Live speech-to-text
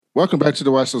Welcome back to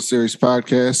the Watch Those Series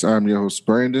podcast. I'm your host,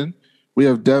 Brandon. We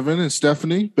have Devin and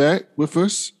Stephanie back with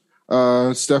us.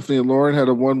 Stephanie and Lauren had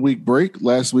a 1 week break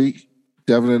last week.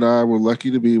 Devin and I were lucky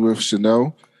to be with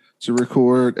Chanel to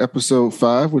record episode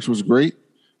 5, which was great.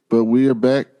 But we are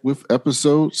back with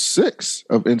episode 6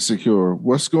 of Insecure.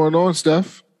 What's going on,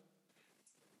 Steph?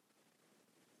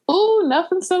 Oh,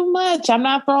 nothing so much. I'm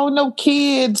not throwing no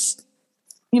kids,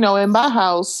 in my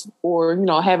house or,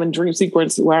 having dream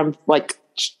sequences where I'm like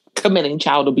committing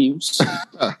child abuse.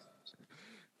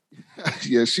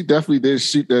 Yeah, she definitely did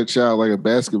shoot that child like a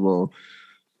basketball,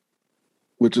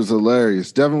 which was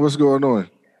hilarious. Devin, what's going on?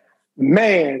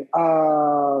 Man,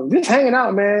 just hanging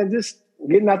out, man. Just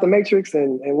getting out the Matrix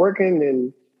and working.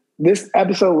 And this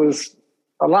episode was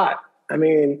a lot. I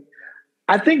mean,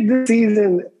 I think this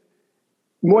season,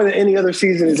 more than any other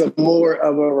season, is more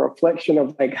of a reflection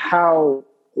of like how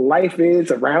life is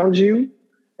around you.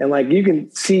 And like you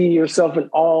can see yourself in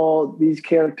all these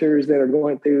characters that are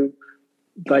going through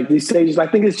like these stages. I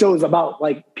think it shows about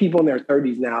like people in their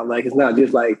 30s now. Like it's not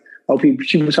just like, oh, people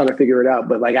trying to figure it out,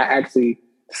 but like I actually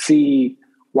see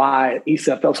why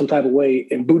Issa felt some type of way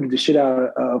and booted the shit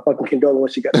out of fucking Condola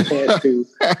when she got the chance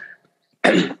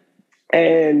to.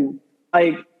 And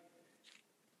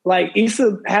like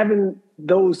Issa having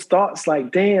those thoughts,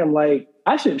 like, damn, like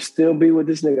I should still be with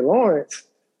this nigga Lawrence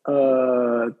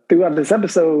throughout this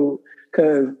episode,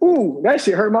 because that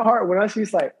shit hurt my heart when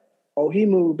she's like, oh, he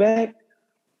moved back.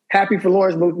 Happy for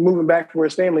Lawrence moving back for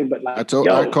his family, but like I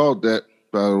called that,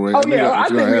 by the way. Oh yeah, I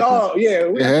think we all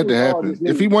it had to happen.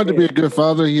 If he wanted to be a good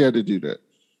father, he had to do that.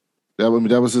 That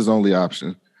was his only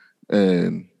option,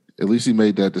 and at least he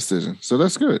made that decision. So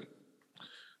that's good.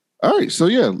 All right, so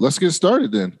yeah, let's get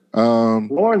started then.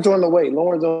 Lauren's on the way.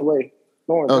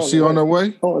 She on her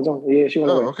way? She on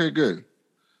the way. Okay, good.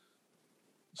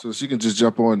 So she can just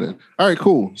jump on then. All right,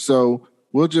 cool. So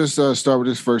we'll just start with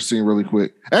this first scene really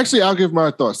quick. Actually, I'll give my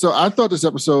thoughts. So I thought this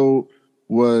episode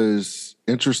was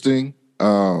interesting.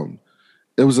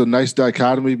 It was a nice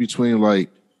dichotomy between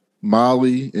like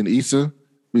Molly and Issa,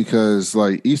 because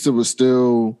like Issa was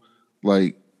still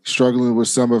like struggling with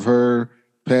some of her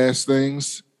past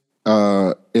things.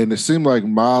 And it seemed like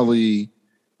Molly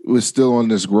was still on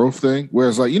this growth thing.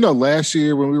 Whereas like, last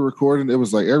year when we were recording, it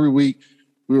was like every week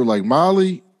we were like,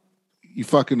 Molly, you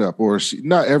fucking up. Or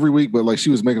not every week, but like she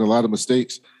was making a lot of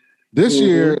mistakes. This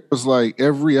year it was like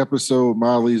every episode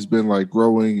Molly's been like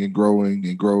growing and growing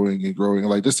and growing and growing.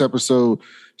 Like this episode,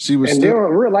 she was dealing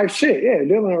with real life shit.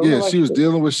 Yeah, she was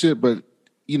dealing with shit, but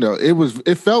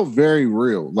it felt very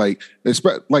real. Like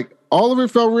all of it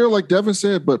felt real, like Devin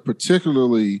said, but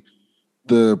particularly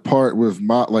the part with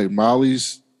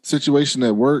Molly's situation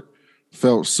at work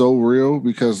felt so real,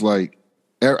 because like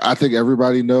I think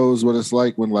everybody knows what it's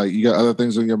like when like you got other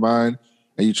things on your mind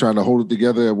and you're trying to hold it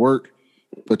together at work,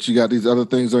 but you got these other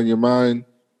things on your mind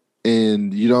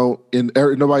and you don't, and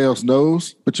nobody else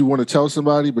knows, but you want to tell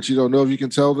somebody, but you don't know if you can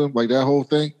tell them, like that whole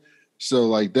thing. So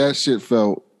like that shit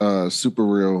felt super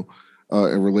real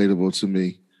and relatable to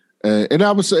me. And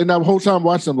the whole time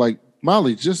watching them, like,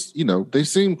 Molly, just, they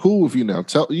seem cool with you now.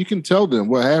 You can tell them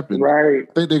what happened. Right.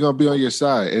 I think they're going to be on your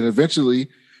side. And eventually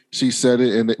she said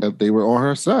it and they were on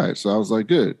her side. So I was like,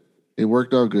 good. It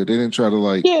worked out good. They didn't try to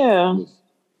like. Yeah.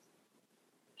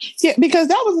 Yeah, because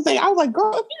that was the thing. I was like,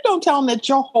 girl, if you don't tell them that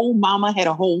your whole mama had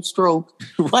a whole stroke,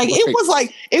 like right. It was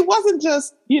like, it wasn't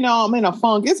just, I'm in a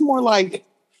funk. It's more like,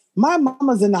 my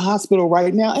mama's in the hospital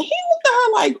right now. And he looked at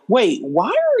her like, wait, why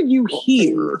are you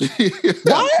here?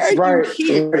 Why are you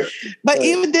here? But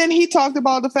even then he talked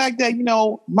about the fact that,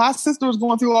 my sister was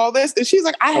going through all this. And she's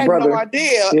like, I had no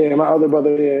idea. Yeah, my other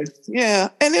brother did. Yeah.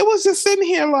 And it was just sitting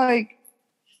here like,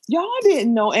 y'all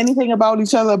didn't know anything about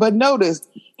each other. But notice,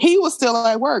 he was still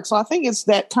at work. So I think it's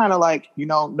that kind of like,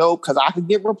 no, because I could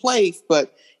get replaced.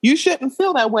 But you shouldn't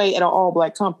feel that way at an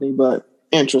all-black company. But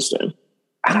interesting.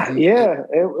 Yeah,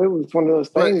 it was one of those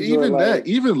things. But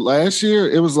even last year,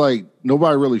 it was like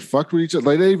nobody really fucked with each other.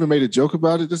 Like they even made a joke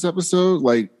about it this episode.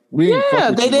 Like they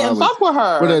didn't fuck with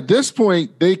her. But at this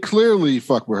point, they clearly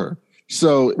fuck with her.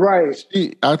 So right,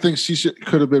 I think she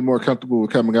could have been more comfortable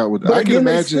with coming out with. But I can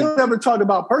imagine they still never talked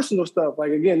about personal stuff.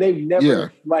 Like again, they've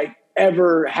never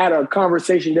ever had a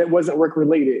conversation that wasn't work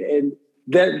related, and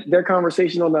their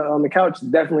conversation on the couch is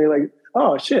definitely like,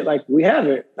 oh shit, like we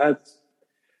haven't.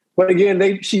 But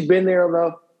again, she's been there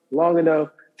long enough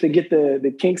to get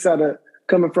the kinks out of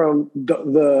coming from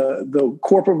the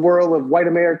corporate world of white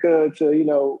America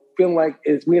to feeling like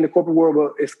it's we in the corporate world,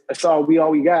 but it's all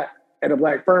we got at a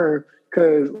black firm.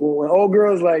 Because when old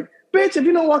girls like, bitch, if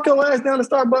you don't walk your ass down to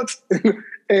Starbucks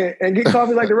and get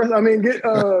coffee like the rest, get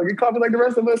coffee like the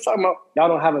rest of us, talking about y'all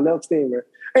don't have a milk steamer.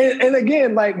 And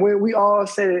again, like when we all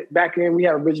said it back then, we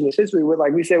have revisionist history with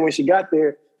like we said when she got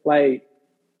there, like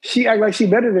she acted like she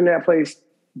better than that place,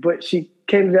 but she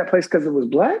came to that place because it was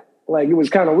black. Like it was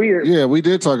kind of weird. Yeah, we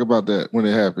did talk about that when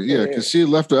it happened. Yeah, because she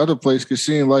left the other place because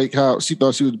she didn't like how she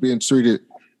thought she was being treated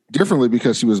differently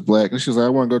because she was black. And she was like, I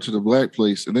want to go to the black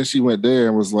place. And then she went there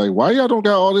and was like, why y'all don't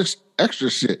got all this extra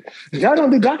shit? Y'all don't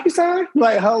do DocuSign?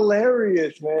 Like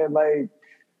hilarious, man. Like,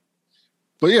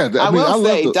 but yeah, I will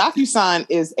say DocuSign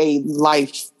is a life,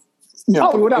 it's a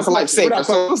lifesaver.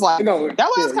 So it was like,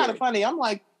 that was kind of funny. I'm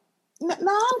like, no, I'm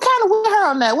kind of with her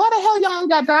on that. Why the hell y'all ain't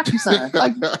got DocuSign?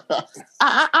 Like,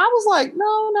 I was like,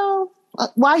 no.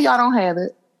 Why y'all don't have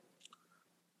it?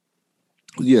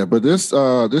 Yeah, but this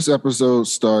episode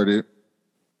started.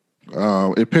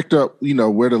 It picked up,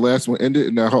 where the last one ended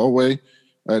in that hallway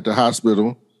at the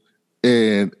hospital.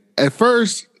 And at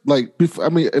first,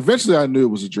 eventually I knew it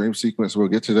was a dream sequence. We'll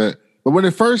get to that. But when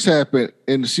it first happened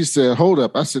and she said, hold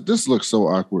up, I said, this looks so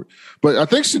awkward. But I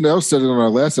think Chanel said it on our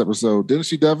last episode. Didn't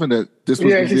she, Devin, that this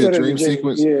was going to be a dream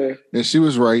sequence? Yeah. And she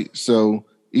was right. So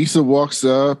Issa walks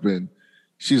up and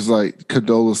she's like,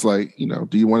 Condola's like,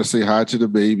 do you want to say hi to the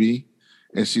baby?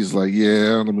 And she's like,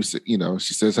 yeah, let me say,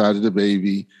 she says hi to the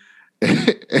baby.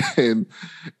 and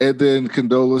then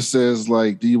Condola says,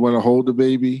 like, do you want to hold the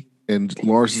baby? And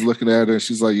Lawrence is looking at her and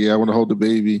she's like, yeah, I want to hold the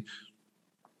baby.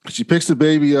 She picks the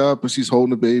baby up and she's holding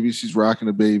the baby. She's rocking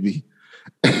the baby.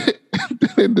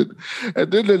 and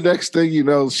then the next thing you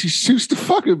know, she shoots the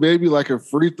fucking baby like a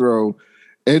free throw.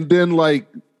 And then like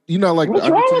the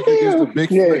Undertaker gives the big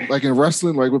foot, like in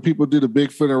wrestling, like when people do the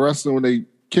big foot in wrestling when they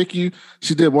kick you,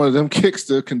 she did one of them kicks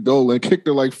to Condola and kicked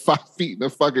her like 5 feet in the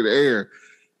fucking air.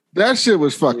 That shit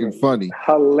was fucking funny.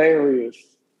 Hilarious.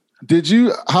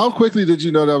 How quickly did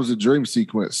you know that was a dream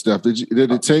sequence, Steph? Did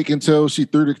it take until she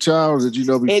threw the child, or did you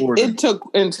know before it took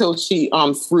until she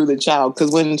threw the child,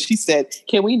 because when she said,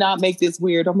 can we not make this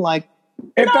weird? I'm like,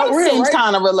 it seems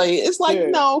kind of related. It's like,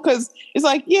 no, because it's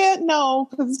like, no,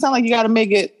 because it's kind of like you got to make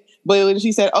it. But when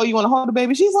she said, oh, you want to hold the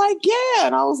baby? She's like, yeah.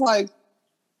 And I was like,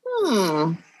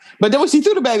 But then when she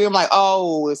threw the baby, I'm like,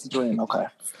 oh, it's a dream. Okay.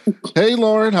 Hey,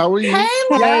 Lauren, how are you? Hey,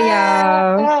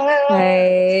 y'all.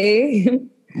 Hey.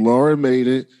 Lauren made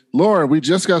it. Lauren, we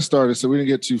just got started, so we didn't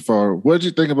get too far. What did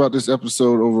you think about this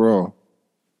episode overall?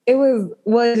 It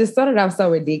just started off so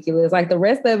ridiculous. Like the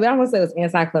rest of it, I won't say it was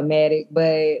anticlimactic,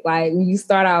 but like when you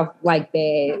start off like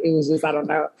that, it was just, I don't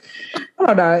know.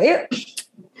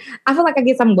 I feel like I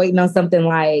guess I'm waiting on something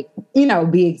like,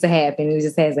 big to happen. It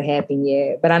just hasn't happened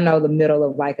yet. But I know the middle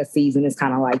of like a season is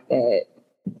kind of like that.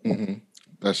 Mm-hmm.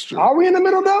 That's true. Are we in the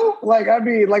middle though? Like, I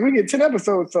mean, like we get 10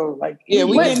 episodes, so like we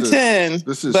get 10.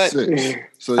 This is 6.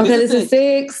 So okay, this is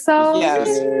 6. So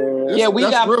we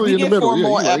get 4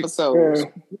 more episodes. Yeah.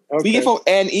 Okay. We get 4,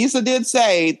 and Issa did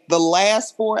say the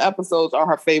last 4 episodes are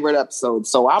her favorite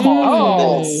episodes. So I'm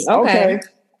all in this. Okay.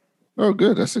 Oh,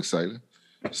 good. That's exciting.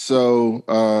 So,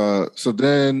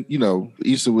 then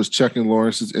Issa was checking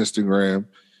Lawrence's Instagram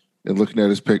and looking at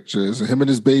his pictures and him and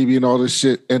his baby and all this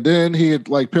shit. And then he had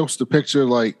like posted a picture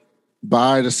like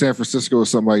by to San Francisco or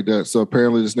something like that. So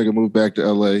apparently this nigga moved back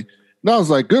to LA. And I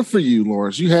was like, good for you,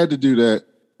 Lawrence. You had to do that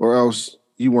or else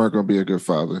you weren't going to be a good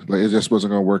father. Like it just wasn't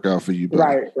going to work out for you.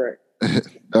 Right. That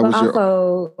was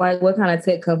also, like, what kind of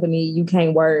tech company you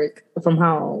can't work from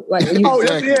home? Like, you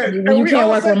can't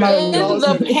work remotely. In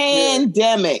the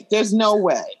pandemic, there's no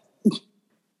way.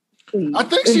 I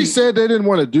think she said they didn't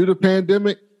want to do the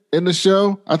pandemic in the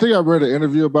show. I think I read an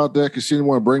interview about that because she didn't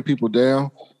want to bring people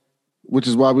down, which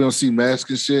is why we don't see masks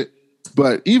and shit.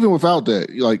 But even without that,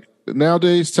 like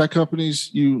nowadays, tech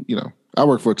companies, I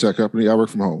work for a tech company. I work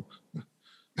from home.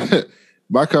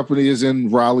 My company is in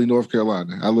Raleigh, North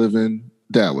Carolina. I live in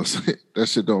Dallas. That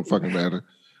shit don't fucking matter.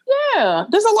 Yeah.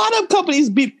 There's a lot of companies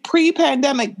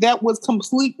pre-pandemic that was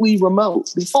completely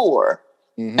remote before.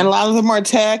 Mm-hmm. And a lot of them are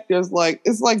tech. There's like,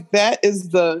 it's like that's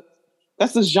the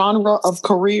genre of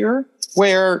career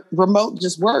where remote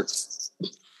just works.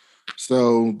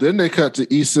 So then they cut to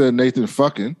Issa and Nathan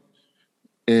fucking,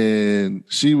 and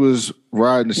she was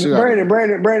riding the shit out. Brandon,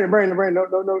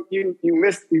 no,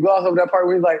 you glossed over that part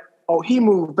where he's like, oh, he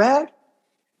moved back.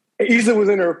 And Issa was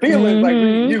in her feelings, like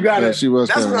you got it. She was.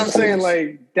 That's what I'm saying.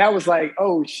 Like that was like,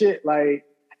 oh shit, like.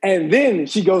 And then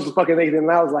she goes to fucking Nathan,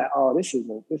 and I was like, oh, this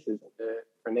isn't good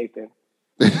for Nathan.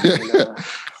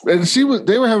 And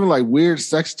they were having like weird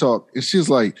sex talk, and she's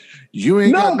like, "You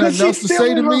ain't got nothing else to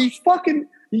say to me." Fucking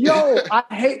I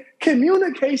hate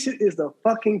communication is the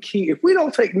fucking key. If we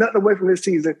don't take nothing away from this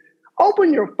season,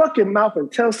 open your fucking mouth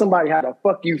and tell somebody how the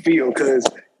fuck you feel. Because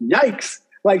yikes,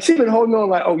 like she's been holding on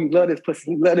like, oh, you love this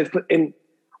pussy, and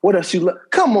what else you love?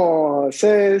 Come on,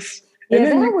 sis. Yeah,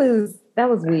 that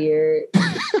was weird.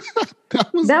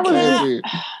 that was weird.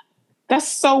 That's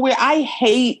so weird.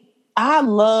 I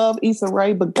love Issa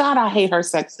Rae, but God, I hate her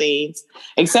sex scenes.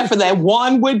 Except for that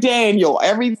one with Daniel.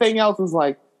 Everything else is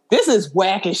like, this is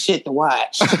whack as shit to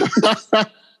watch.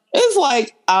 It's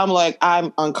like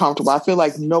I'm uncomfortable. I feel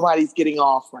like nobody's getting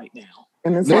off right now.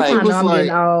 And it's I'm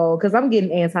getting old because I'm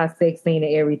getting anti-sex scene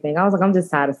and everything. I was like, I'm just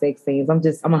tired of sex scenes. I'm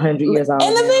 100 years old.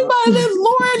 And the thing about it is,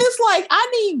 Lauren, it's like, I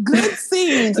need good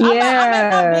scenes. I'm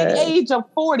at my big age of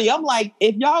 40. I'm like,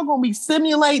 if y'all gonna be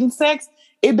simulating sex,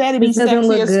 it better be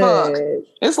sexy as fuck.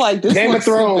 It's like this Game of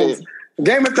Thrones. Stupid.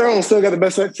 Game of Thrones still got the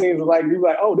best sex scenes. Like you're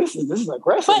like, oh, this is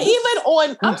aggressive. But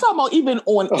I'm talking about even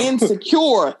on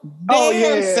Insecure,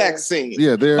 their sex scenes.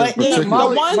 Yeah, they're the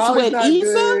ones with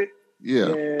Issa.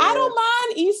 Yeah. I don't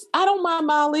mind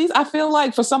Molly's. I feel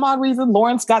like for some odd reason,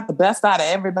 Lawrence got the best out of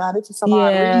everybody for some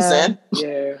odd reason.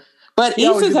 Yeah. But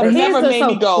Issa's have never made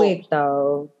me go. Quick,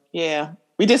 though. Yeah.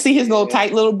 We just see his little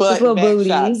tight little butt. Little booty.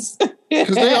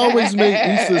 Because they always make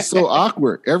Issa so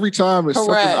awkward. Every time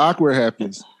something awkward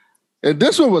happens. And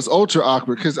this one was ultra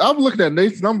awkward because I'm looking at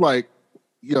Nathan, I'm like,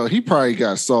 yo, he probably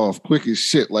got soft quick as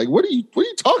shit. Like, what are you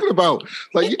talking about?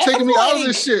 Like, you taking me out of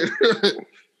this shit.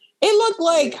 It looked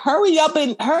like hurry up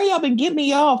and get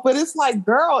me off, but it's like,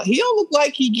 girl, he don't look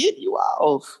like he get you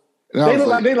off. They look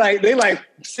like they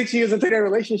 6 years into their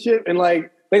relationship and like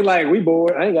they like we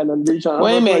bored. I ain't got nothing to reach on.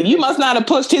 Wait a minute, you must not have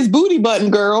pushed his booty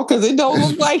button, girl, because it don't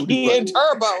look like he in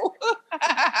turbo.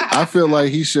 I feel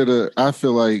like he should have. I'm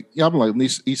like,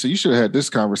 Issa, you should have had this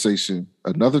conversation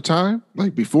another time,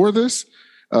 like before this,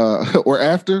 or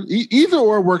after. Either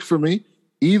or worked for me.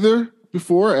 Either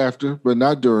before or after, but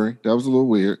not during. That was a little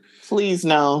weird. Please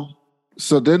no.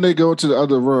 So then they go into the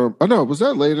other room. Oh no, was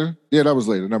that later? Yeah, that was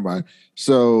later. Never mind.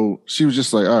 So she was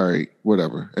just like, all right,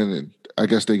 whatever. And then I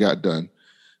guess they got done.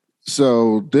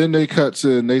 So then they cut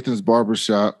to Nathan's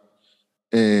barbershop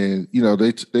and, you know,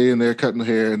 they in there cutting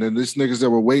hair. And then these niggas that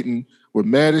were waiting were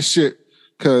mad as shit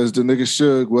because the nigga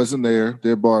Suge wasn't there,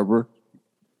 their barber.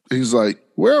 He's like,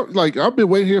 I've been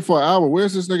waiting here for an hour.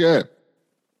 Where's this nigga at?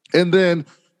 And then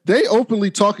they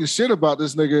openly talking shit about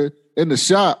this nigga in the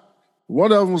shop.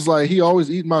 One of them was like, he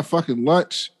always eat my fucking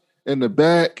lunch in the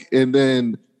back. And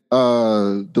then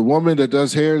the woman that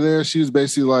does hair there, she was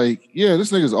basically like, yeah,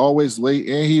 this nigga's always late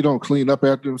and he don't clean up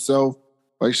after himself.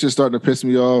 Like, shit starting to piss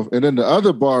me off. And then the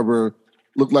other barber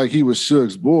looked like he was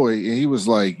Suge's boy. And he was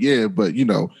like, yeah, but, you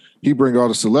know, he bring all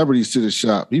the celebrities to the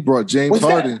shop. He brought James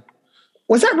Harden.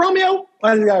 Was that Romeo?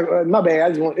 My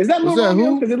bad. Is that little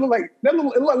Romeo? Because it looked like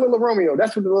little Romeo.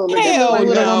 That's what the little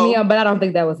Romeo, but I don't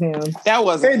think that was him. That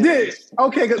wasn't. It did.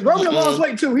 Okay, because Romeo lost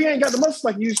weight too. He ain't got the muscles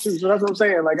like he used to. So that's what I'm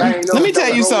saying. Like I ain't know. Let me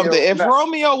tell you something. If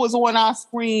Romeo was on our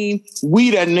screen,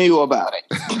 we'd have knew about it.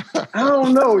 I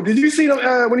don't know. Did you see them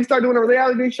when he started doing a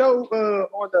reality show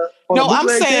on the? No, I'm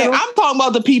saying I'm talking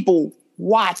about the people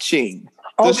watching.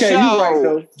 The show,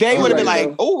 right, they would have been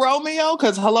like, "Oh, Romeo,"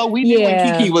 because hello, we knew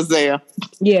when Kiki was there.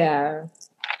 Yeah,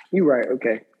 you right.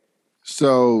 Okay.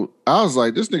 So I was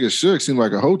like, this nigga Suge seemed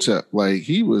like a hotep. Like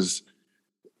he was,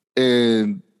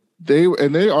 and they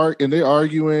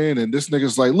arguing, and this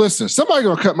nigga's like, "Listen, somebody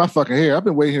gonna cut my fucking hair. I've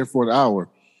been waiting here for an hour."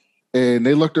 And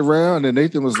they looked around, and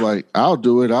Nathan was like, "I'll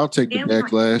do it. I'll take the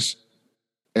backlash."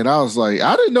 And I was like,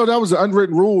 I didn't know that was an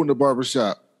unwritten rule in the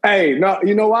barbershop. Hey, no,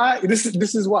 you know why? This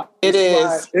is why.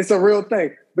 It's a real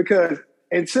thing. Because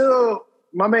until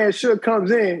my man Suge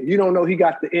comes in, you don't know he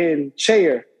got the end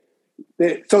chair.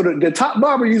 So the top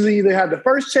barber usually either have the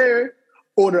first chair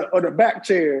or the back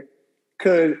chair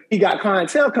because he got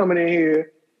clientele coming in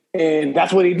here and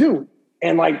that's what he do.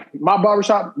 And like my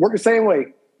barbershop work the same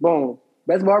way. Boom.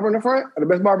 Best barber in the front or the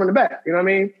best barber in the back. You know what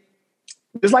I mean?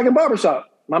 Just like in barbershop.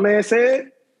 My man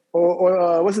said,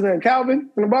 or what's his name,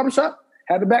 Calvin in the barbershop?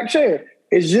 Had the back chair.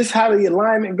 It's just how the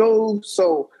alignment goes.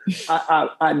 So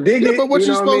I dig it. But what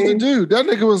you supposed to do? That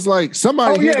nigga was like,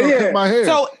 somebody cut my hair.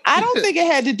 So I don't think it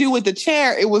had to do with the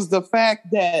chair. It was the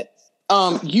fact that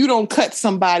you don't cut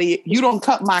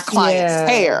my client's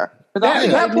hair.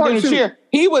 That part chair.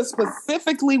 He was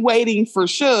specifically waiting for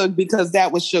Suge because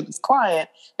that was Suge's client.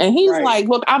 And he's like,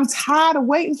 look, I'm tired of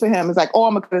waiting for him. It's like, oh,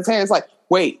 I'm gonna cut his hair. It's like,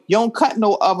 wait, you don't cut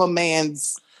no other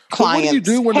man's client's hair. What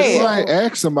do you do when the client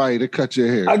asks somebody to cut your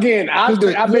hair? Again,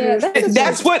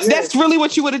 that's really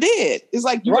what you would have did. It's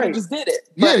like you would have just did it.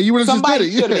 Yeah, you would have just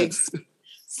did it.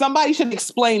 Somebody should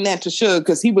explain that to Suge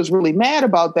because he was really mad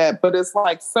about that. But it's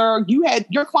like, sir,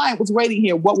 your client was waiting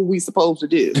here. What were we supposed to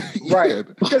do? Right.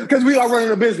 Because we are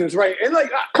running a business, right? And like,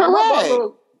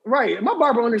 my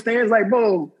barber understands, like,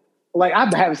 boom, like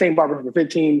I've had the same barber for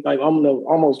 15, like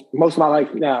almost most of my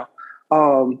life now.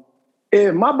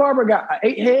 if my barber got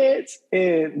 8 heads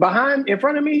and in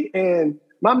front of me, and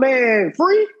my man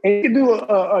free, and he can do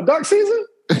a dark season,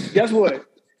 guess what?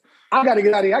 I got to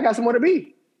get out of here. I got somewhere to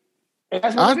be. And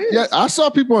that's what it is. Yeah, I saw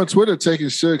people on Twitter taking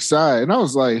Suge's side, and I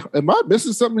was like, am I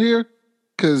missing something here?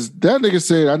 Because that nigga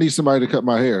said I need somebody to cut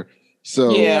my hair.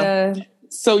 So yeah.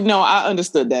 So no, I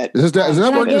understood that. Does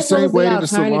that work the same way in the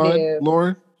salon, alternative?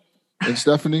 Lauren and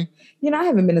Stephanie? I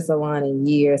haven't been to salon in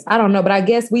years. I don't know, but I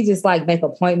guess we just like make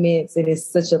appointments, and it's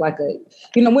such a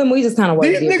when we just kind of work.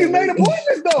 These niggas made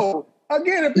appointments though.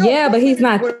 Again, if but he's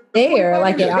not there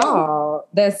at all.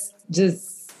 That's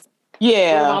just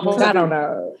I don't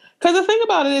know. Because the thing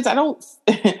about it is, I don't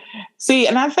see,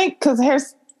 and I think because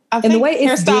the way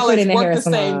it's different in the work hair the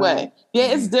same salon. way. Yeah,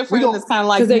 it's different. It's kind of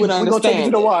like you would understand. We're gonna take you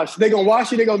to the wash. They're gonna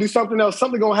wash you. They're gonna do something else.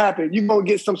 Something gonna happen. You're gonna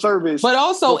get some service. But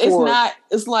also,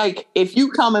 it's like if you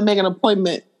come and make an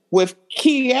appointment with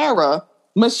Kiara,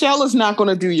 Michelle is not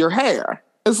gonna do your hair.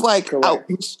 It's like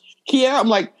Kiara. I'm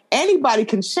like, anybody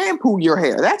can shampoo your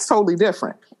hair. That's totally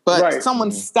different. But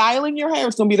someone styling your hair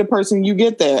is going to be the person you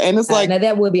get there. And it's like... Now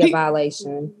that would be a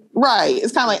violation. Right.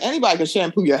 It's kind of like anybody can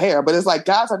shampoo your hair, but it's like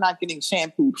guys are not getting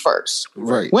shampooed first.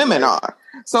 Right. Women are.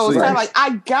 So it's kind of like,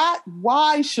 I got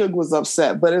why Suge was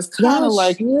upset, but it's kind of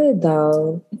like... should,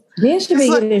 though. Men should be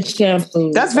getting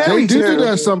shampooed. That's very true. They do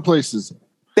that in some places.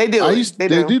 They do.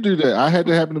 They do that. I had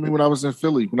that happen to me when I was in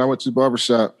Philly, when I went to the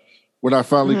barbershop. When I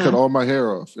finally cut all my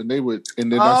hair off, and then I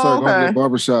started going to the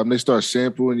barbershop, and they start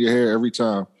shampooing your hair every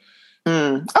time.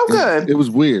 Oh, good. It was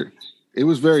weird. It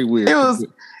was very weird. It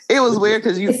was weird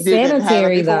because it's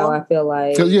sanitary though. I feel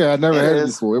like I never had it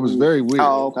before. It was very weird.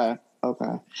 Oh,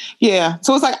 okay, yeah.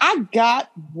 So it's like I got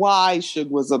why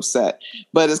Suge was upset,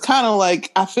 but it's kind of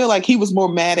like I feel like he was more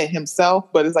mad at himself.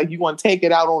 But it's like you want to take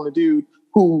it out on the dude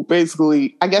who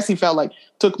basically, I guess he felt like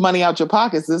took money out your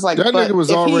pockets. It's like that nigga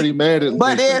was already mad at.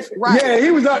 But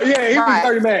he was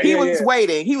already mad. He was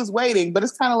waiting. He was waiting. But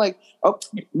it's kind of like,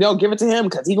 no, give it to him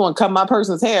because he's gonna cut my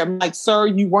person's hair. I'm like, sir,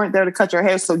 you weren't there to cut your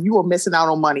hair, so you were missing out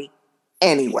on money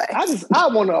anyway. I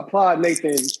want to applaud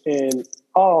Nathan and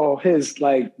all his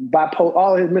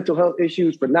all his mental health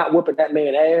issues for not whooping that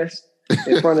man ass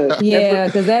in front of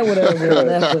because that would have really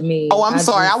left with me. Oh, I'm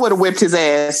sorry. I would have whipped his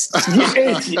ass.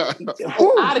 I'd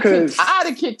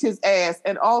have kicked his ass.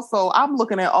 And also, I'm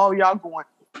looking at all y'all going,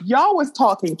 y'all was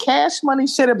talking cash money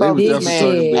shit about this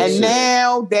man. And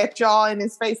now that y'all in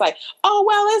his face like, oh,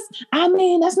 well,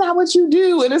 that's not what you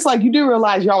do. And it's like, you do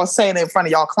realize y'all was saying it in front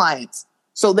of y'all clients.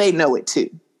 So they know it too.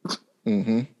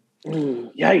 Mm-hmm.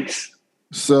 Yikes.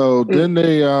 So then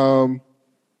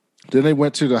they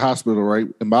went to the hospital, right?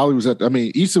 And Molly was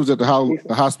Issa was at the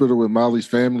hospital with Molly's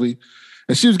family,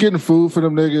 and she was getting food for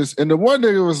them niggas. And the one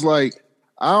nigga was like,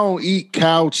 I don't eat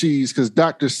cow cheese because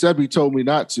Dr. Sebi told me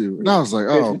not to. And I was like,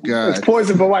 oh, God. It's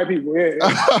poison for white people, yeah.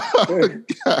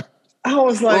 I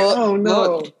was like, oh,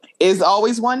 no. Look, it's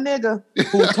always one nigga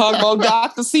who talk about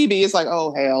Dr. Sebi. It's like,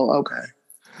 oh, hell, okay.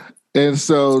 And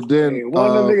so then... one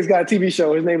of them niggas got a TV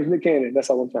show. His name is Nick Cannon. That's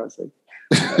all I'm trying to say.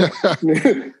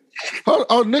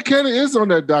 Nick Cannon is on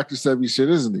that Dr. Sebi shit,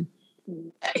 isn't he?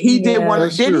 He did one.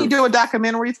 Didn't he do a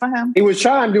documentary for him? He was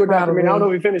trying to do a documentary. I don't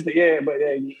know if he finished it yet, but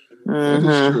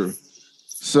That's true.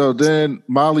 So then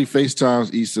Molly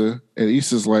FaceTimes Issa, and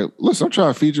Issa's like, listen, I'm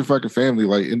trying to feed your fucking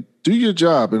family, and do your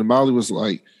job. And Molly was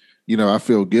like, I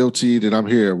feel guilty that I'm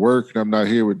here at work and I'm not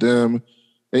here with them.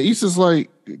 And Issa's like,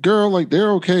 girl,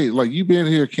 they're okay. You being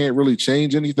here can't really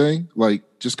change anything.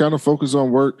 Just kind of focus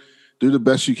on work. Do the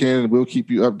best you can, and we'll keep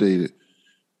you updated.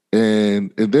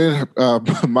 And then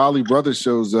Molly's brother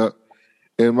shows up,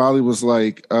 and Molly was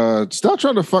like, stop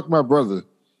trying to fuck my brother.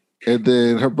 And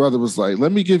then her brother was like,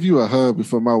 let me give you a hug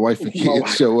before my wife and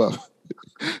kids show up.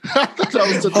 I thought that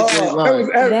was such a great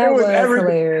line. That was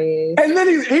hilarious. And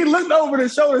then he looked over the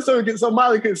shoulder so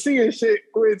Molly could see and shit.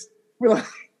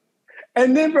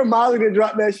 And then for Molly to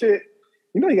drop that shit,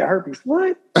 you got herpes.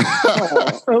 What?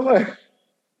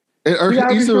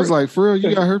 And Issa was like, for real,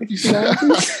 you got herpes?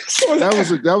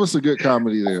 That was a good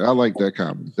comedy there. I like that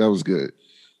comedy. That was good.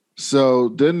 So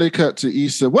then they cut to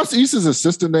Issa. What's Issa's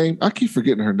assistant name? I keep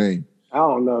forgetting her name. I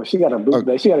don't know. She got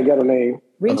a she got a ghetto name.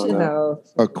 Reach it though.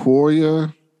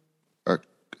 Aquaria.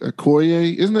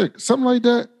 Okoye, isn't it something like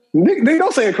that? They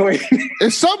don't say Okoye.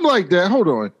 It's something like that. Hold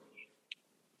on.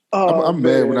 I'm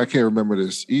mad when I can't remember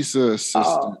this. Issa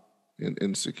assistant in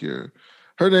Insecure.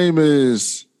 Her name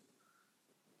is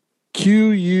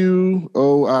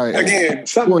Quoia. Again,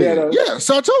 something ghetto. Yeah,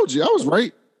 so I told you. I was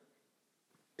right.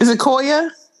 Is it Koya?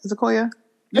 Is it Koya?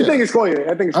 Yeah. I think it's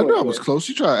Koya. I know I was close.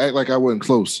 You try to act like I wasn't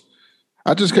close.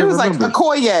 I just It can't was like remember.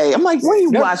 Okoye. I'm like, when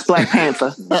you watch Black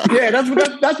Panther? Yeah,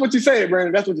 that's what you said,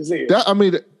 Brandon. That's what you said.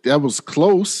 That was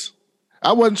close.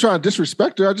 I wasn't trying to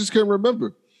disrespect her. I just can't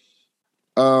remember.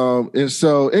 And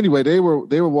so anyway, they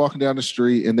were walking down the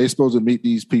street and they supposed to meet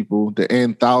these people, the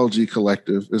Anthology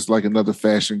Collective. It's like another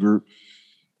fashion group.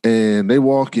 And they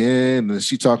walk in and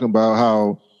she talking about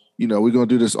how, we're going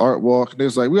to do this art walk. And they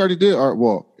was like, we already did art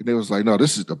walk. And they was like, no,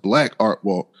 this is the Black art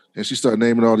walk. And she started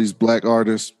naming all these Black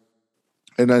artists.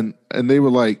 And they were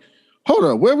like, hold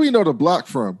on, where we know the block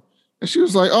from? And she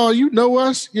was like, oh, you know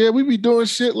us? Yeah, we be doing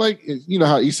shit like, you know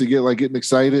how Issa get like getting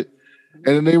excited.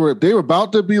 And then they were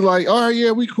about to be like, all right, yeah,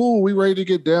 we cool. We ready to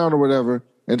get down or whatever.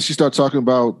 And she started talking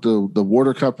about the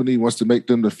water company wants to make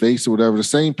them the face or whatever. The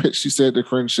same pitch she said to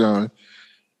Crenshaw.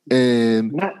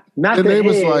 And not and the they head.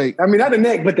 was like, I mean, not the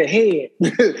neck, but the head.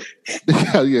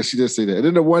 yeah, she did say that. And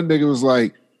then the one nigga was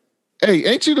like, hey,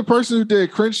 ain't you the person who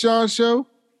did Crenshaw's show?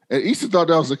 And Issa thought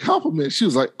that was a compliment. She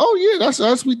was like, oh yeah, that's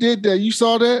us. We did that. You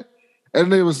saw that? And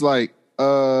they was like,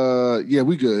 yeah,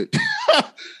 we good.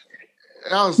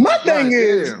 My thing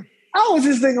is, I was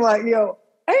just thinking like, yo,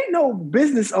 ain't no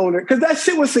business owner, because that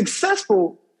shit was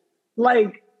successful.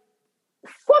 Like,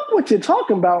 fuck what you're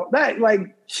talking about. That,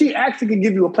 like, she actually can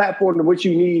give you a platform to what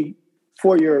you need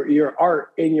for your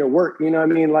art and your work. You know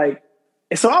what I mean? Like,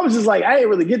 so I was just like, I didn't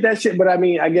really get that shit, but I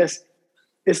mean, I guess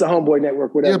it's a homeboy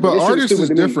network, whatever. Yeah, but artists is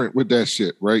different different with that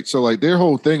shit, right? So like their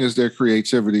whole thing is their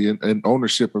creativity and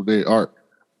ownership of their art.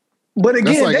 But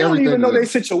again, like they don't even know their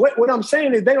situation. What I'm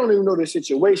saying is they don't even know their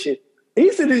situation.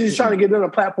 Issa is just trying to get them a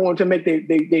platform to make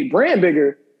they brand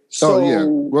bigger. So, yeah.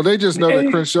 Well, they just know that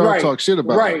Crenshaw talk shit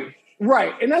about it.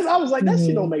 Right. And I was like, that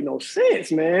shit don't make no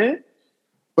sense, man.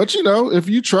 But if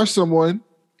you trust someone,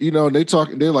 and they talk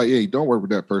and they're like, hey, don't work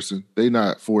with that person. They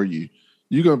not for you.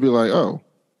 You're gonna be like, oh,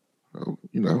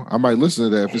 I might listen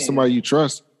to that if it's somebody you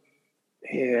trust.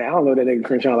 Yeah, I don't know that nigga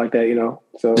Crenshaw like that,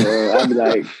 So I'd be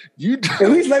like, at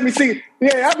least let me see.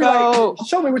 Yeah, I'd be like,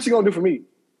 show me what you gonna do for me.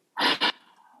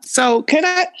 So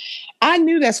I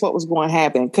knew that's what was going to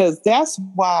happen, because that's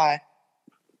why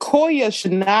Koya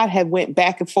should not have went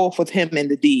back and forth with him in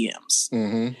the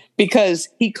DMs, because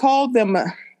he called them.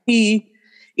 He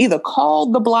either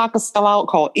called the block a sellout,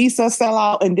 called Issa a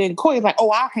sellout, and then Koya's like, "Oh,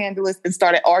 I'll handle it," and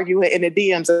started arguing in the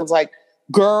DMs. And it was like,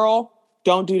 "Girl,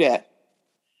 don't do that.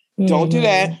 Don't do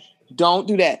that. Don't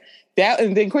do that."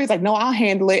 And then Koya's like, "No, I'll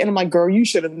handle it." And I'm like, "Girl, you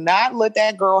should have not let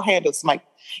that girl handle it." So I'm like,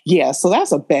 "Yeah, so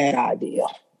that's a bad idea."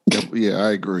 Yeah,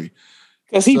 I agree.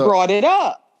 Because he brought it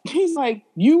up. He's like,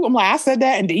 I'm like, I said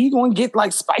that, and then you going to get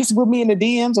like spicy with me in the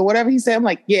DMs or whatever he said. I'm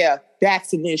like, yeah,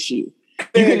 that's an issue.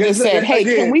 You could have just said, hey,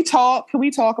 can we talk? Can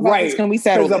we talk about this? Can we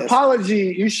settle this? Because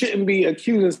apology, you shouldn't be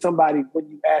accusing somebody when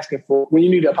you asking for, when you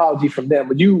need an apology from them,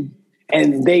 but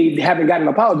and they haven't gotten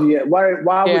an apology yet.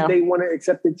 Why would they want to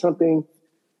accept something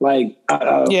like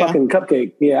a fucking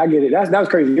cupcake? Yeah, I get it. That was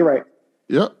crazy. You're right.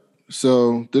 Yep.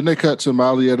 So then they cut to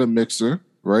Molly at a mixer,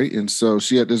 right? And so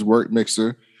she had this work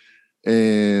mixer,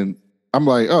 and I'm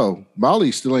like, oh,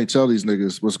 Molly still ain't tell these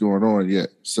niggas what's going on yet.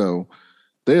 So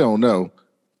they don't know.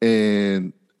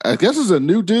 And I guess it's a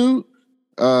new dude.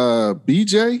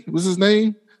 BJ was his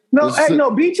name. No,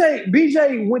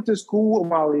 BJ went to school with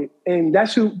Molly, and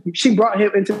that's who she brought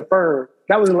him into the firm.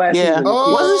 That was the last season.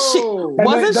 Oh,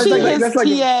 wasn't she his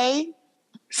TA?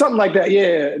 Something like that,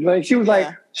 yeah. Like she was like,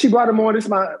 she brought him on. This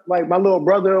my little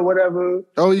brother or whatever.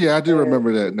 Oh yeah, I do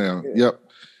remember that now. Yeah. Yep.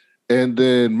 And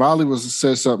then Molly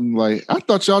said something like, "I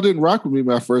thought y'all didn't rock with me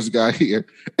when I first got here,"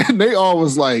 and they all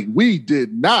was like, "We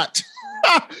did not."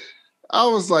 I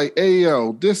was like, "Hey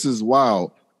yo, this is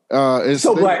wild." It's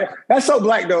so black. That's so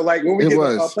black though. Like when we get to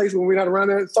a place when we're not around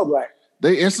there, it's so black.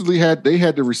 They instantly had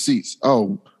the receipts.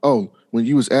 Oh, when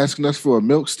you was asking us for a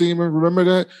milk steamer, remember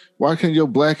that? Why can't your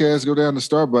black ass go down to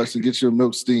Starbucks and get your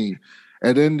milk steam?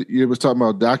 And then you was talking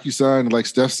about DocuSign, and like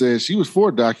Steph said, she was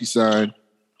for DocuSign.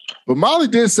 But Molly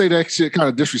did say that shit kind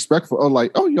of disrespectful. Oh,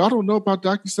 like, oh, y'all don't know about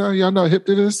DocuSign? Y'all not hip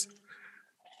to this?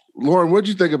 Lauren, what did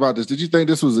you think about this? Did you think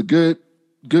this was a good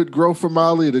growth for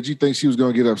Molly, or did you think she was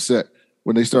going to get upset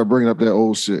when they start bringing up that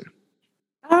old shit?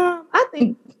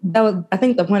 I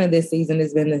think the point of this season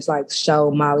has been to like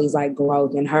show Molly's like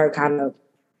growth and her kind of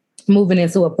moving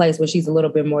into a place where she's a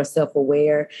little bit more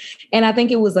self-aware. And I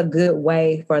think it was a good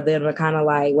way for them to kind of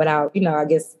like, without, I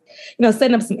guess,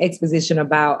 setting up some exposition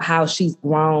about how she's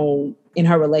grown in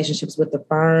her relationships with the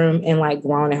firm and like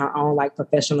grown in her own like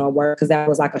professional work. Cause that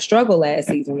was like a struggle last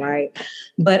season. Right.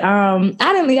 But I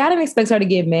didn't expect her to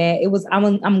get mad.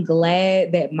 I'm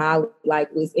glad that Molly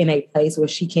like was in a place where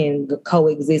she can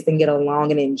coexist and get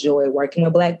along and enjoy working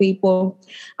with Black people.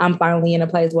 I'm finally in a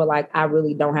place where like, I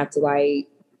really don't have to like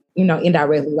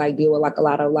indirectly like deal with like a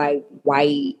lot of like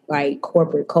white like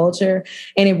corporate culture,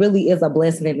 and it really is a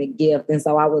blessing and a gift. And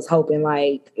so I was hoping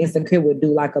like Insecure would do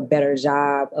like a better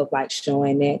job of like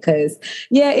showing that, because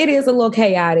it is a little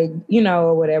chaotic,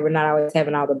 or whatever, not always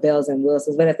having all the bells and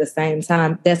whistles, but at the same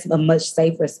time that's a much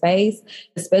safer space,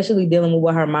 especially dealing with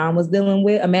what her mom was dealing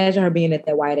with. Imagine her being at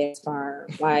that white ass firm,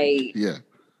 like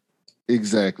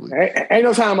Exactly. Ain't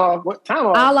no time off. What time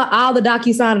off? All the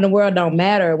docu-sign in the world don't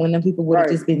matter when them people would have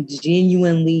just been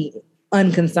genuinely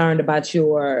unconcerned about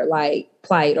your like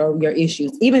plight or your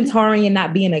issues. Even Torian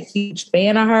not being a huge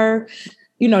fan of her,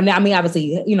 now, I mean,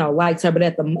 obviously, liked her, but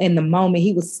in the moment,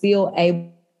 he was still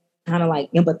able to kind of like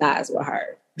empathize with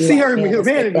her. See her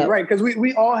humanity, right? Because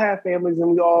we all have families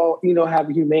and we all, have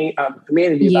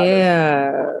humanity about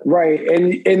it. Right.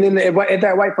 And then at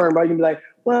that white firm, right, you'd be like,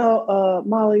 well,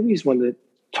 Molly, we just wanted to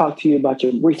talk to you about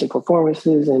your recent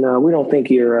performances, and we don't think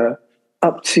you're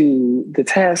up to the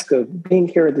task of being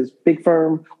here at this big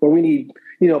firm where we need,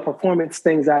 performance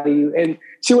things out of you. And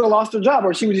she would have lost her job,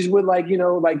 or she would just like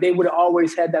they would have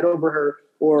always had that over her,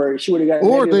 or she would have got a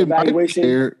negative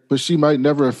evaluation. Might but she might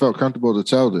never have felt comfortable to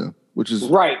tell them, which is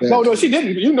right. No, she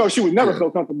didn't. She would never feel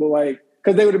comfortable, like,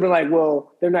 because they would have been like,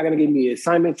 well, they're not going to give me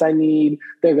assignments I need.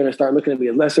 They're going to start looking at me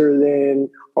as lesser than,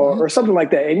 or something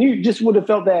like that. And you just would have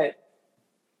felt that,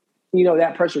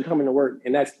 that pressure coming to work.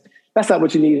 And that's not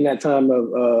what you need in that time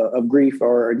of grief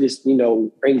or just,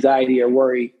 anxiety or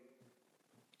worry.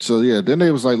 So, then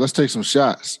they was like, let's take some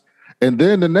shots. And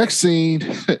then the next scene,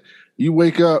 you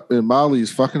wake up and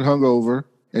Molly's fucking hungover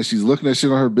and she's looking at shit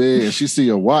on her bed and she see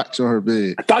a watch on her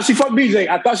bed. I thought she fucked BJ.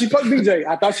 BJ.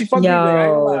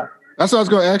 That's what I was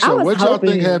going to ask you. What y'all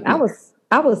think happened?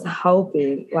 I was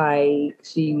hoping like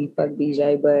she fucked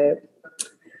BJ, but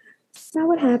that's not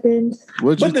what happened.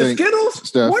 What'd you think, the Skittles?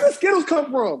 Steph? Where did Skittles come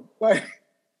from? Like,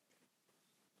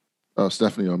 oh,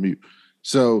 Stephanie on mute.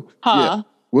 So,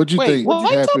 what'd you think? Well,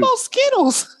 I talking about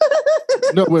Skittles.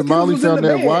 No, when Molly found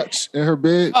that watch in her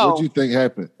bed, what'd you think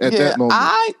happened at that moment?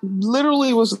 I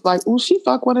literally was like, "Oh, she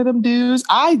fucked one of them dudes."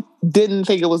 I didn't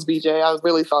think it was BJ. I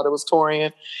really thought it was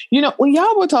Torian. When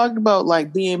y'all were talking about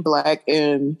like being black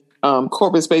in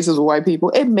corporate spaces with white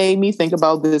people, it made me think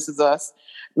about This Is Us.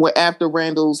 Where after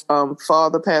Randall's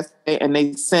father passed away, and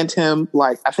they sent him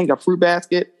like I think a fruit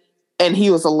basket. And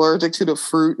he was allergic to the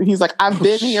fruit. And he's like, I've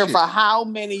been here for how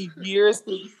many years?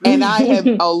 And I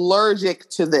am allergic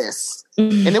to this.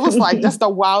 And it was like, that's the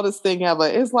wildest thing ever.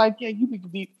 It's like, you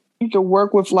can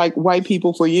work with like white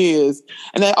people for years.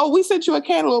 And then, we sent you a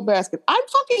cantaloupe basket. I'm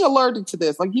fucking allergic to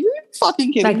this. Like, you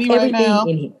fucking kidding me right now?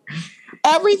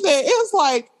 Everything. It was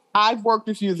like, I've worked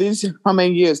with you this how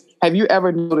many years? Have you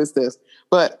ever noticed this?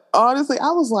 But honestly,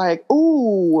 I was like,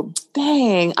 ooh,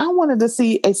 dang, I wanted to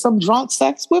see some drunk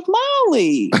sex with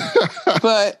Molly.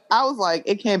 But I was like,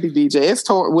 it can't be BJ. It's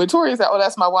when Tori said,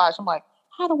 that's my watch. I'm like,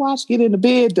 how the watch get in the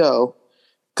bed though?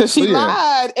 Because she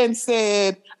lied and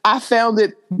said, I found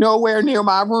it nowhere near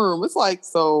my room. It's like,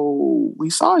 so we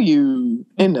saw you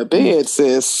in the bed,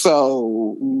 sis.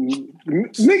 So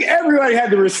nigga, everybody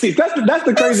had the receipt. That's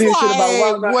the craziest shit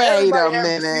about wait a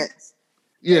minute.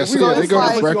 Yeah, so they go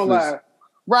to breakfast.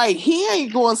 Right. He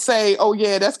ain't going to say, oh,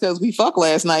 yeah, that's because we fucked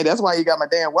last night. That's why you got my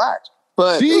damn watch.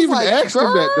 But she even asked him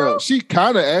that, though. She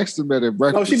kind of asked him that at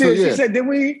breakfast. No, she did. So, she said, did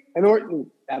we? And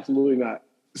absolutely not.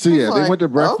 So, they went to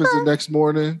breakfast the next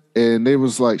morning, and they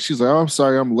was like, she's like, oh, I'm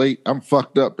sorry, I'm late. I'm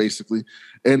fucked up, basically.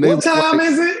 And what time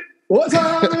is it? What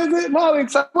time is it, Molly?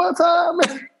 What time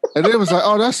is it? And they was like,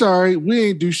 oh, that's all right. We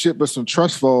ain't do shit but some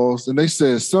trust falls. And they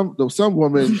said some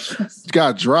woman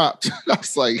got dropped. I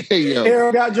was like, hey, yo.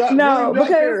 Carol got dropped. No,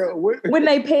 because when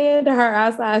they panned to her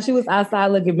outside, she was outside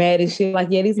looking mad as shit. Like,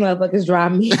 these motherfuckers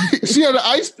drive me. She had an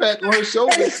ice pack on her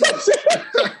shoulder.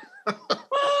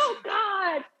 Oh,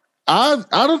 God.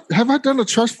 Have I done a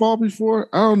trust fall before?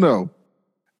 I don't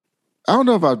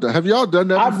know if I've done. Have y'all done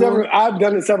that before? I've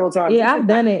done it several times. Yeah, I've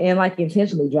done it and like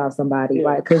intentionally dropped somebody,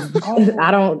 like because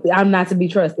I'm not to be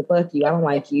trusted. Fuck you. I don't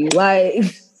like you.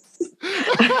 Like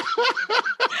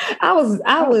I was a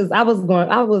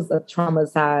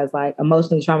traumatized, like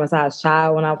emotionally traumatized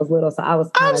child when I was little. So I was.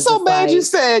 I'm so mad you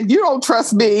said you don't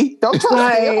trust me. Don't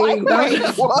trust me. I'm like,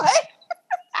 wait, what?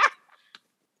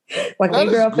 Like that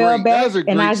girl fell back,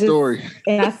 and I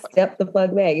stepped the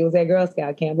fuck back. It was at Girl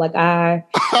Scout camp. Like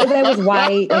it was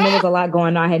white, and there was a lot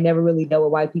going on. I had never really dealt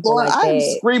with white people like I'm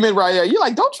that. Screaming right here. You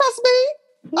like, don't trust me?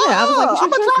 Yeah, I was like, I'm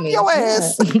gonna drop your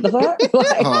ass.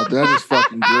 Oh, that is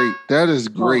fucking great. That is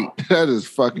great. That is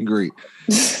fucking great.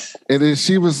 And then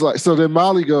she was like, so then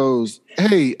Molly goes,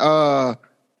 hey, I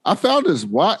found this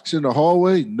watch in the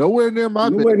hallway, nowhere near my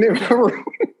bed. Near my room.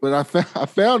 But I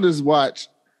found this watch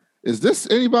is this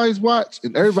anybody's watch?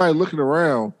 And everybody looking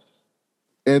around.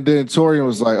 And then Torian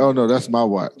was like, oh no, that's my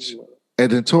watch.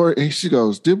 And then she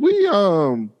goes, did we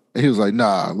and he was like,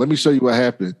 nah, let me show you what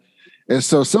happened. And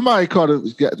so somebody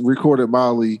recorded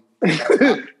Molly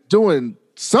doing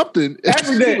something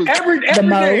every day. The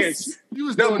most. He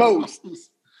was the most.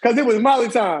 Because it was Molly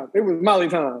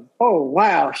time. Oh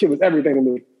wow. She was everything to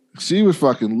me. She was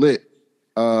fucking lit.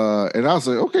 And I was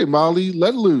like, okay, Molly,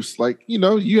 let loose. Like, you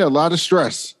had a lot of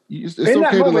stress. It's in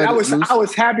that okay moment, to let loose. I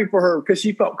was happy for her because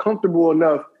she felt comfortable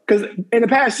enough. Because in the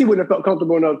past, she wouldn't have felt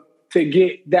comfortable enough to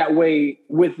get that way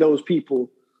with those people.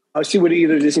 She would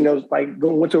either just, like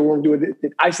go into a room, do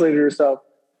it, isolated herself.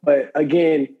 But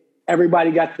again,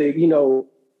 everybody got the,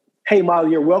 hey,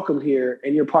 Molly, you're welcome here,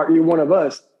 and you're one of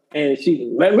us. And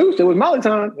she let loose. It was Molly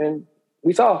time, and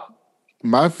we saw.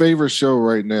 My favorite show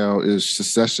right now is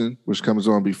Succession, which comes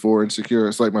on before Insecure.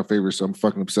 It's like my favorite show. I'm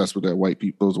fucking obsessed with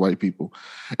those white people.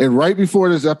 And right before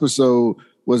this episode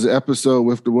was an episode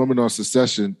with the woman on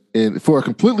Succession. And for a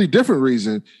completely different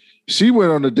reason, she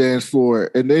went on the dance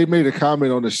floor and they made a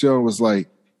comment on the show and was like,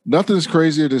 nothing's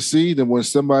crazier to see than when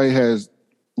somebody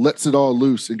lets it all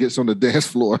loose and gets on the dance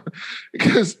floor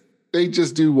because they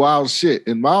just do wild shit.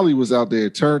 And Molly was out there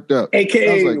turned up.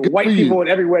 AKA like, white people at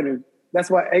every wedding. That's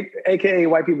why, AKA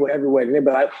white people at every wedding. They'd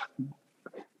be like,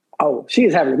 oh, she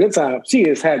is having a good time. She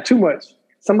has had too much.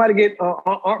 Somebody get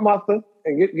Aunt Martha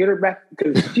and get her back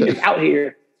because she is out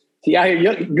here. She out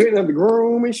here getting up the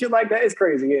groom and shit like that. It's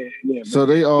crazy. Yeah. So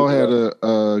they all had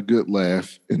a good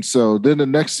laugh. And so then the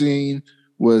next scene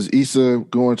was Issa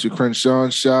going to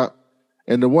Crenshaw's shop.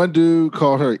 And the one dude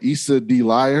called her Issa D.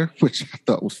 Liar, which I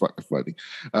thought was fucking funny.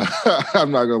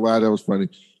 I'm not going to lie, that was funny.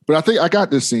 But I think I got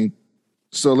this scene.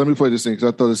 So let me play this scene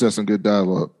because I thought this had some good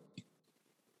dialogue.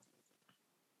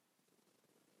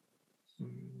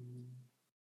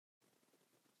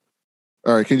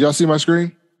 All right, can y'all see my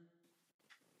screen?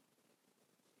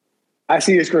 I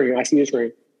see your screen.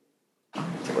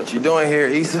 What you doing here,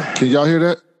 Issa? Can y'all hear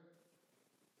that?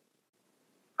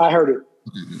 I heard it.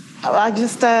 I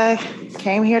just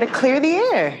came here to clear the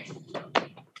air.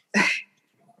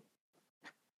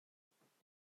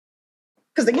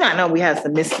 Because, I know we had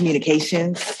some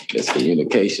miscommunications.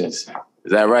 Miscommunications.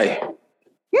 Is that right?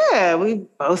 Yeah, we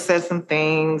both said some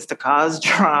things to cause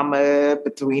drama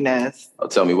between us. Oh,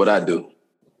 tell me what I do.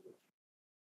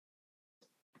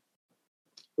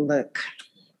 Look,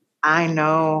 I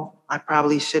know I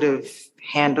probably should have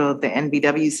handled the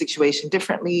NBW situation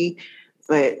differently,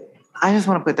 but I just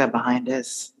want to put that behind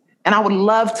us. And I would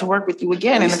love to work with you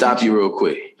again. Let me stop you real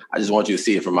quick. I just want you to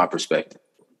see it from my perspective.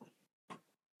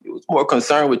 You was more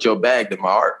concerned with your bag than my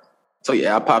art. So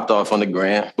yeah, I popped off on the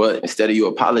gram, but instead of you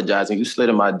apologizing, you slid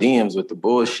in my DMs with the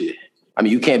bullshit. I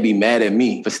mean, you can't be mad at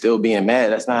me for still being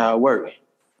mad. That's not how it works.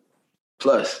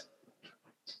 Plus,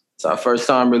 it's our first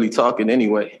time really talking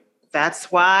anyway.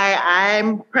 That's why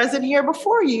I'm present here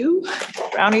before you,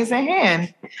 brownies in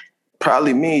hand.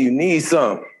 Probably mean you need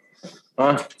some,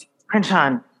 huh?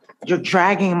 Crenshaw, you're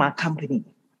dragging my company,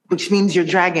 which means you're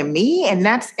dragging me, and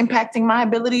that's impacting my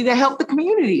ability to help the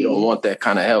community. You don't want that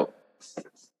kind of help.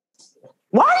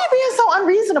 Why are you being so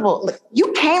unreasonable? Look,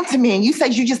 you came to me and you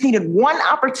said you just needed one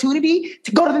opportunity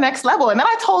to go to the next level. And then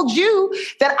I told you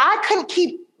that I couldn't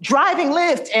keep driving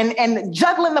Lyft and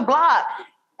juggling the block.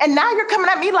 And now you're coming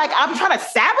at me like I'm trying to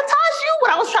sabotage you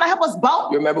when I was trying to help us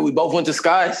both. You remember we both went to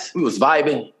Skies? We was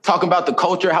vibing, talking about the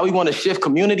culture, how we want to shift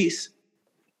communities.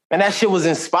 And that shit was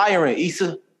inspiring,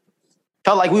 Issa.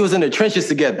 Felt like we was in the trenches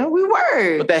together. No, we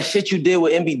were. But that shit you did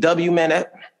with NBW, man,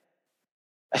 that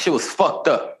shit was fucked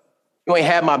up. You ain't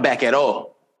had my back at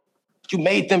all. But you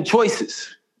made them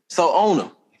choices, so own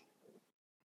them.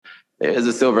 There's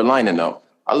a silver lining, though.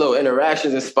 Our little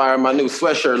interactions inspired my new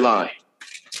sweatshirt line.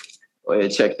 Go ahead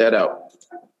and check that out.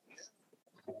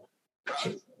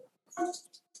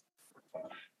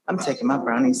 I'm taking my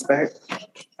brownies back.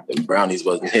 The brownies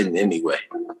wasn't hidden anyway.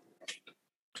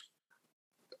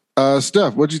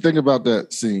 Steph, what'd you think about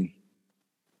that scene?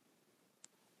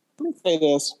 Let me say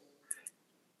this.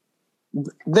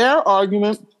 Their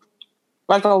argument,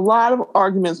 like a lot of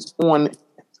arguments on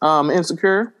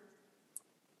Insecure,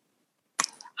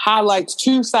 highlights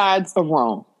two sides of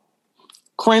wrong.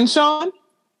 Crenshaw,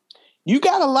 you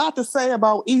got a lot to say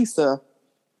about Issa,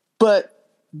 but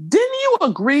didn't you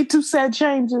agree to said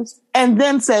changes and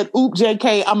then said, oop,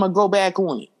 JK, I'm going to go back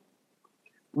on it?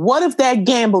 What if that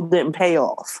gamble didn't pay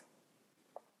off?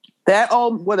 That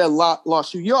would have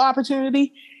lost you your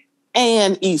opportunity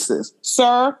and Issa's.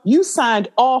 Sir, you signed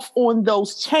off on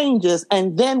those changes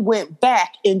and then went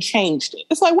back and changed it.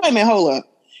 It's like, wait a minute, hold up.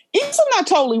 Issa's not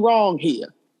totally wrong here.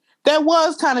 that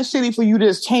was kind of shitty for you to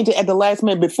just change it at the last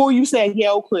minute before you said,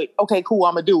 yeah, okay, cool,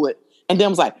 I'm gonna do it. And then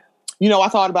was like, I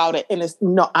thought about it, and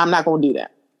I'm not gonna do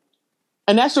that.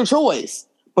 And that's your choice.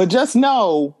 But just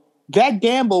know that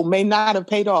gamble may not have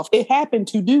paid off. It happened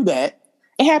to do that.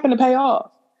 It happened to pay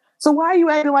off. So why are you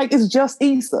acting like it's just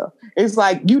Issa? It's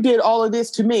like, you did all of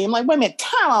this to me. I'm like, wait a minute,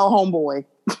 time out, homeboy.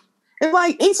 It's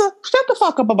like, Issa, shut the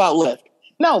fuck up about Lyft.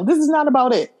 No, this is not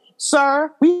about it.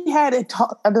 Sir, we had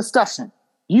a discussion.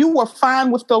 You were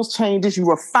fine with those changes. You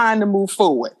were fine to move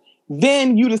forward.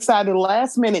 Then you decided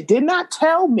last minute, did not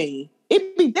tell me.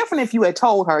 It'd be different if you had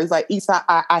told her. It's like, Issa,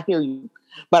 I hear you,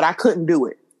 but I couldn't do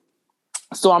it.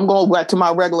 So I'm going back to my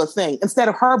regular thing. Instead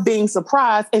of her being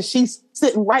surprised and she's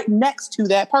sitting right next to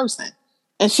that person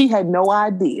and she had no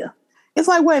idea. It's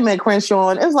like, wait a minute,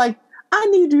 Crenshaw. It's like, I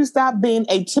need you to stop being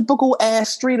a typical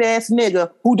street ass nigga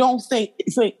who don't think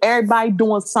everybody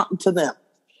doing something to them.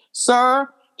 Sir,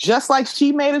 just like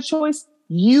she made a choice,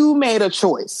 you made a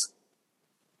choice.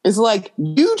 It's like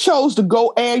you chose to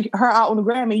go egg her out on the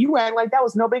gram and you act like that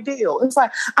was no big deal. It's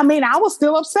like, I was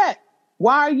still upset.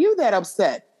 Why are you that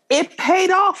upset? It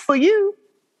paid off for you.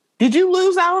 Did you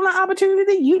lose out on the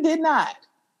opportunity? You did not.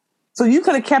 So you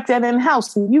could have kept that in the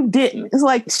house and you didn't. It's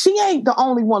like, she ain't the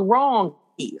only one wrong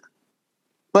here.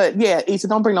 But yeah, Issa,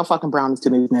 don't bring no fucking brownies to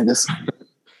these niggas.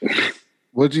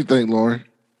 What'd you think, Lauren?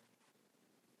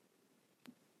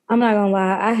 I'm not gonna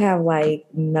lie, I have like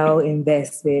no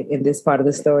investment in this part of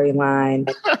the storyline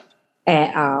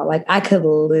at all. Like, I could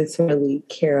literally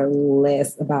care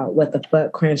less about what the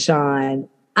fuck Crenshaw.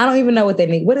 I don't even know what they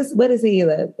need. What is he?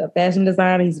 The fashion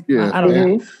designer? I don't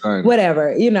know. Right.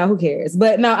 Whatever. Who cares?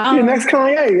 But no, next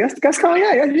Kanye. That's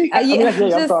Kanye.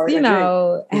 I'm sorry.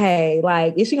 Hey,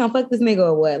 like, is she gonna fuck this nigga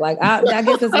or what? Like, I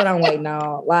guess that's what I'm waiting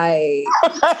on. Like,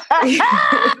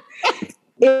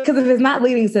 because if it's not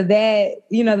leading to that,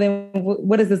 then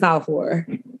what is this all for?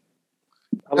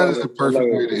 That is the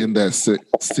perfect way to end that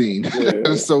scene. That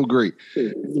is so great.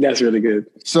 That's really good.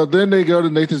 So then they go to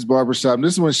Nathan's barbershop. And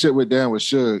this is when shit went down with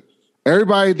Suge.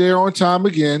 Everybody there on time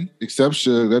again, except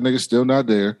Suge. That nigga's still not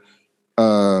there.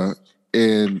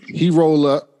 And he roll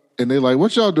up, and they like,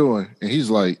 what y'all doing? And he's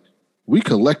like, we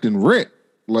collecting rent.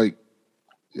 Like,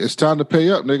 it's time to pay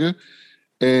up, nigga.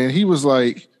 And he was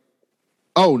like,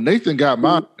 oh, Nathan got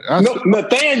mine.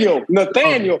 Nathaniel.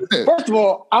 First of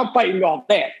all, I'm fighting off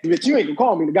that. But you ain't gonna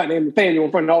call me the goddamn Nathaniel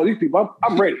in front of all these people.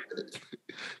 I'm ready.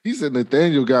 He said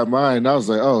Nathaniel got mine. And I was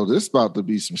like, oh, this about to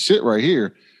be some shit right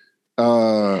here.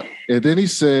 And then he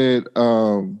said,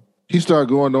 he started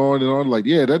going on and on, like,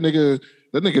 yeah, that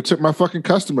nigga took my fucking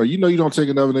customer. You don't take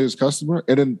another nigga's customer.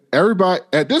 And then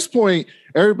at this point,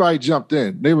 everybody jumped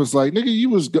in. They was like, nigga, you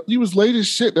was late as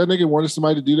shit. That nigga wanted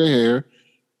somebody to do their hair.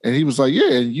 And he was like,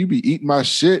 yeah, and you be eating my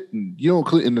shit and you don't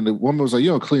clean. And then the woman was like, you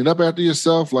don't clean up after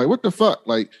yourself. Like, what the fuck?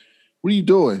 Like, what are you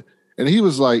doing? And he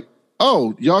was like,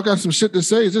 oh, y'all got some shit to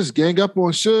say? Is this gang up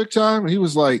on Suge time? And he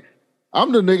was like,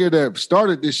 I'm the nigga that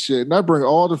started this shit and I bring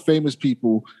all the famous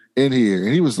people in here.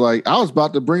 And he was like, I was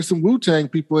about to bring some Wu-Tang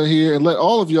people in here and let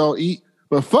all of y'all eat,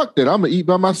 but fuck that. I'm going to eat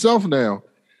by myself now.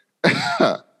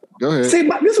 Go ahead. See,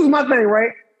 this was my thing,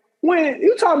 right? When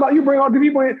you talking about you bring all the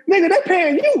people in, nigga, they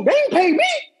paying you. They ain't pay me.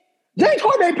 James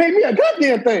Harden ain't pay me a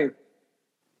goddamn thing.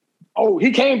 Oh, he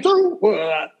came through.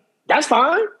 Well, that's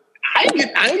fine. I ain't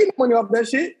getting money off that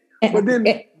shit. But then,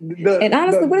 and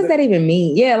honestly, what does that even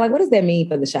mean? Yeah, like, what does that mean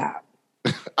for the shop?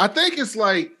 I think it's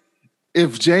like,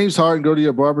 if James Harden go to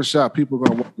your barbershop, people are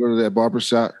gonna want to go to that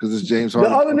barbershop because it's James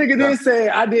Harden. The other nigga did say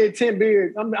I did 10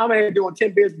 beers. I'm here doing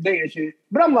 10 beers a day and shit.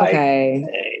 But I'm like, okay.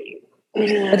 Hey.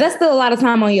 But that's still a lot of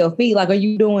time on your feet. Like, are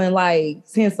you doing like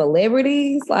 10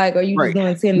 celebrities? Like, are you just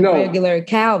doing 10 regular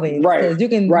Calvins? Right. Because you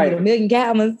can do a million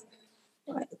Calvins.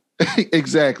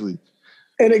 Exactly.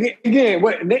 And again,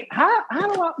 what? How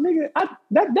do I, nigga?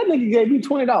 That nigga gave me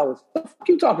 $20. What the fuck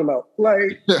you talking about?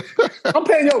 Like, I'm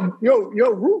paying your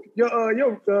roof,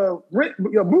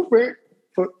 your roof rent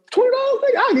for $20.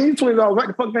 Nigga, I'll give you $20 right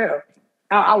the fuck now.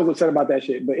 I was upset about that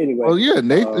shit, but anyway. Oh yeah,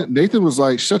 Nathan was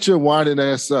like, "Shut your whining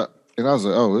ass up," and I was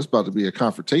like, "Oh, it's about to be a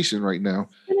confrontation right now."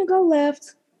 Gonna go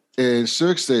left. And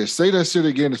Suge said, "Say that shit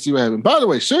again to see what happens." By the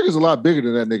way, Suge is a lot bigger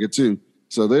than that nigga too.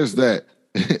 So there's that.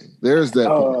 There's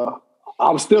that.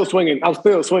 I'm still swinging because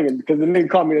the nigga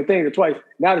called me Nathaniel twice.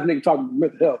 Now this nigga talking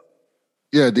mental health.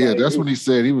 Yeah, that's what he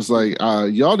said. He was like,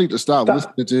 y'all need to stop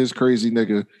listening to his crazy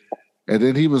nigga. And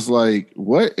then he was like,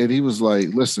 what? And he was like,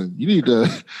 listen, you need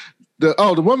to...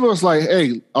 The woman was like,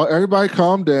 hey, everybody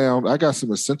calm down. I got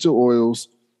some essential oils.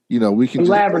 We can...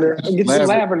 Lavender. Get some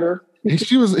lavender.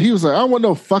 He was like, I don't want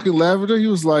no fucking lavender. He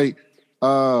was like,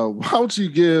 why don't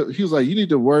you give... He was like, you need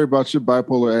to worry about your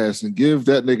bipolar ass and give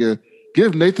that nigga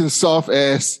give Nathan's soft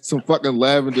ass some fucking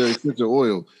lavender essential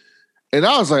oil. And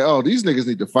I was like, oh, these niggas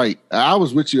need to fight. I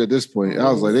was with you at this point.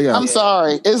 I was like, I'm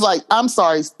sorry. It's like, I'm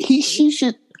sorry. He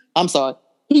should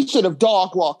have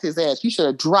dog walked his ass. He should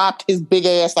have dropped his big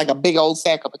ass like a big old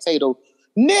sack of potato.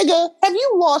 Nigga, have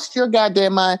you lost your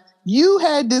goddamn mind? You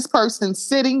had this person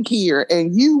sitting here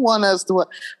and you want us to,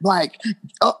 like,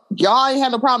 y'all ain't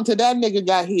had no problem till that nigga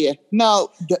got here.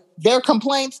 No, their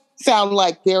complaints sound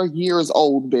like they're years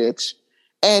old, bitch.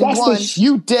 And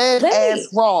you dead ass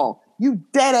wrong. You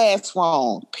dead ass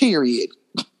wrong, period.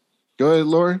 Go ahead,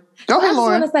 Lauren. Go ahead,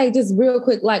 Lauren. I just want to say just real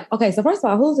quick, like, okay, so first of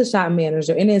all, who's the shop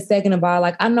manager? And then second of all,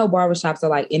 like, I know barbershops are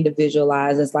like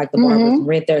individualized. It's like the barbers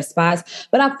rent their spots,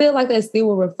 but I feel like that still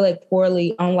will reflect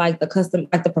poorly on like the custom,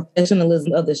 like the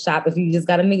professionalism of the shop if you just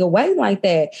got a nigga waiting like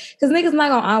that. Because niggas not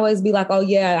gonna always be like, oh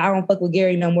yeah, I don't fuck with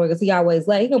Gary no more because he always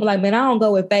late. He gonna be like, man, I don't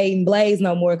go with Fade and Blaze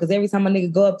no more because every time a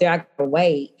nigga go up there, I gotta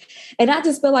wait. And I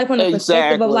just feel like from the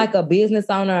perspective of like a business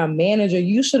owner, a manager,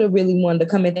 you should have really wanted to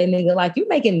come at that nigga like, you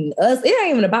making us, it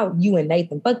ain't even about you and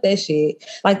Nathan. Fuck that shit.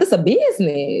 Like, this a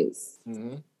business.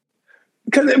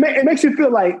 Because it makes you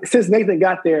feel like since Nathan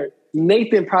got there,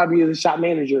 Nathan probably is a shop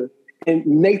manager, and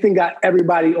Nathan got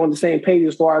everybody on the same page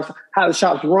as far as how the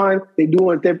shops run. They're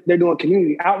doing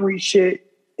community outreach shit,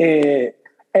 and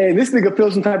this nigga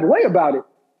feels some type of way about it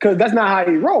because that's not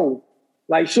how he roll.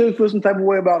 Like, should feel some type of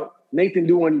way about Nathan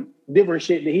doing different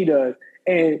shit that he does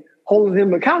and holding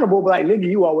him accountable. But like, nigga,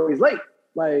 you always late.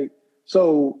 Like,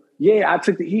 so. Yeah, I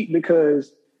took the heat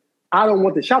because I don't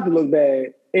want the shop to look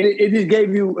bad. And it just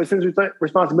gave you a sense of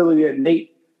responsibility that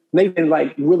Nathan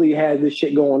like really has this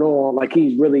shit going on. Like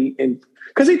he's really in,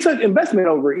 because he took investment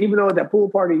over it. Even though at that pool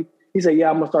party, he said,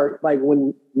 yeah, I'm going to start, like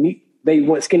when they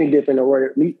went skinny dipping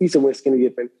or Lisa went skinny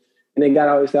dipping and they got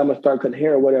out and said, I'm going to start cutting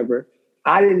hair or whatever.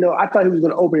 I didn't know. I thought he was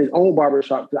going to open his own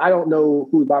barbershop. I don't know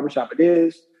whose barbershop it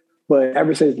is, but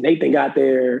ever since Nathan got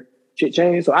there, shit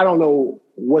changed. So I don't know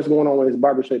what's going on with his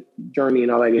barbershop journey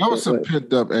and all that. That was some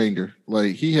pent up anger.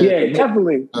 Like he had,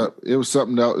 definitely. It was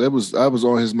something that I was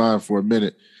on his mind for a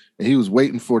minute, and he was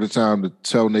waiting for the time to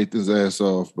tell Nathan's ass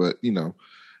off. But you know,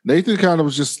 Nathan kind of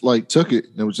was just like took it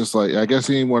and was just like, I guess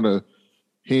he didn't want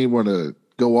to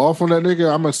go off on that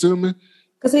nigga. I'm assuming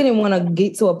because he didn't want to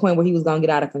get to a point where he was gonna get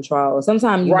out of control.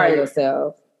 Sometimes you know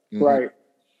yourself, right?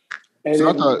 And so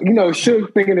then, I thought,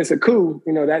 Suge thinking it's a coup.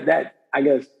 That I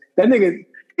guess that nigga.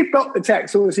 He felt attacked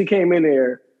as soon as he came in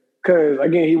there because,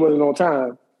 again, he wasn't on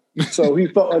time. So he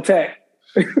felt attacked.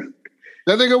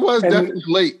 That nigga was definitely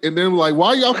late. And then like,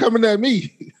 why y'all coming at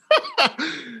me?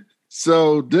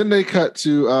 So then they cut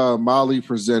to Molly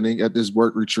presenting at this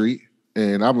work retreat.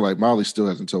 And I'm like, Molly still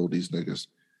hasn't told these niggas.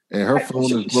 And her phone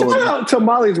is blowing up. Shout out to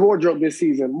Molly's wardrobe this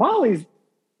season. Molly's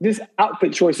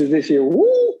outfit choices this year.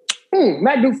 Woo!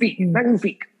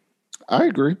 Magnifique. I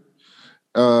agree.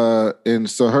 And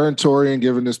so her and Torian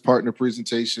giving this partner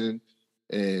presentation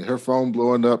and her phone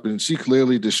blowing up and she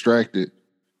clearly distracted.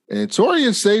 And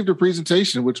Torian saved her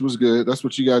presentation, which was good. That's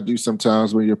what you got to do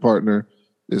sometimes when your partner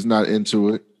is not into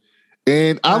it.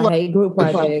 And I hate group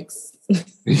projects.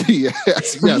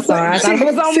 yes. I'm sorry, I thought it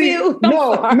was on mute.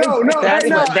 No.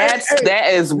 That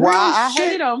is why I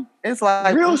hate them. It's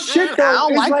like real shit. Though, I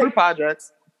don't like group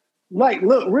projects. Like,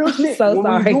 look, real shit. So when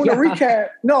sorry, we doing a recap.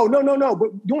 No.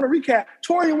 But doing a recap,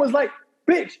 Torian was like,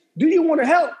 bitch, do you want to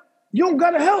help? You don't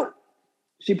got to help.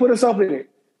 She put herself in it.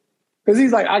 Because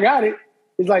he's like, I got it.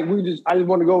 It's like, I just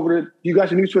want to go over you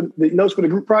got your notes for the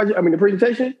group project, the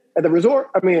presentation at the resort,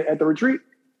 at the retreat.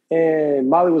 And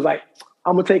Molly was like,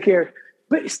 I'm going to take care.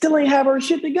 But still ain't have her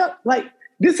shit together. Like,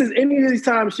 this is any of these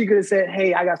times she could have said,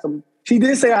 hey, I got some. She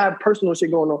did say I have personal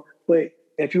shit going on. But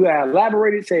if you had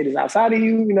elaborated, say it's outside of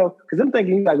you, because I'm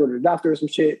thinking you got to go to the doctor or some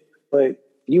shit. But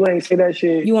you ain't say that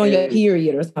shit. You on your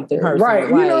period or something. Right.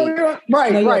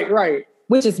 Right.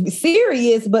 Which is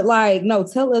serious, but like, no,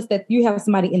 tell us that you have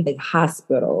somebody in the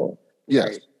hospital. Yes.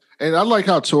 Right. And I like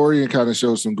how Torian kind of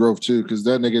showed some growth too, because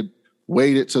that nigga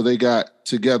waited till they got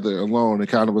together alone and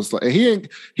kind of was like, and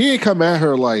he ain't come at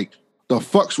her like, the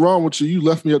fuck's wrong with you? You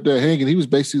left me up there hanging. He was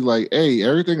basically like, hey,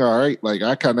 everything all right? Like,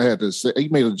 I kind of had to say, he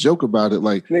made a joke about it.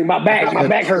 Like, my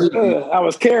back hurt. I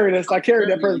was carrying this. I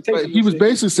carried that presentation. He was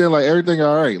basically saying like, everything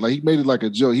all right. Like, he made it like a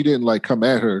joke. He didn't like come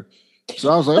at her. So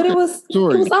I was like, but it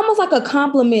was almost like a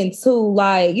compliment too.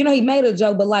 Like, he made a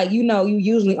joke, but like, you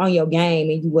usually on your game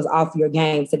and you was off your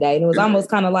game today. And it was almost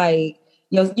kind of like,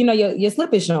 your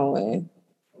slip is showing.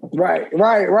 Right.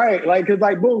 Like, cause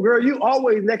like, boom, girl, you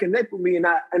always neck and neck with me, and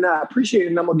I appreciate it,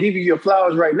 and I'm gonna give you your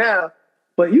flowers right now.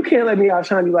 But you can't let me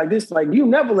outshine you like this. Like, you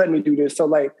never let me do this. So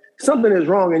like, something is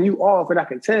wrong, and you off, and I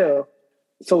can tell.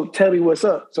 So tell me what's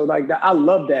up. So like, I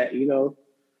love that,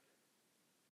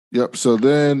 Yep. So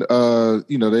then,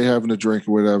 they having a drink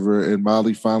or whatever, and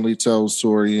Molly finally tells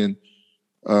Torian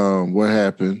what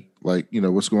happened, like,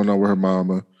 what's going on with her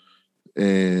mama.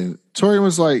 And Torian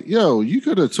was like, yo, you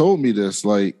could have told me this.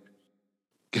 Like,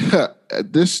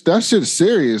 that shit's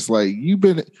serious. Like, you've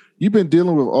been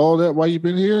dealing with all that while you've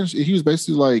been here. He was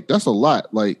basically like, that's a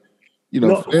lot. Like,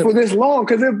 for this long,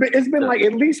 because it's been like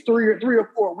at least 3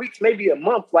 or 4 weeks, maybe a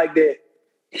month, like that.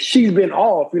 She's been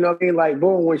off, you know what I mean? Like,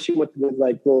 boom, when she went to the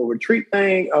little retreat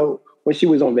thing, when she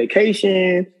was on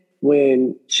vacation,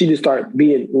 when she just started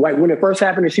being, like, when it first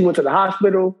happened and she went to the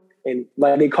hospital and,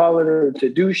 like, they calling her to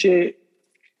do shit.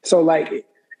 So, like,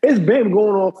 it's been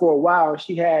going on for a while.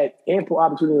 She had ample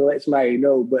opportunity to let somebody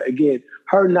know. But, again,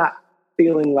 her not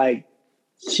feeling like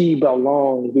she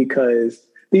belonged because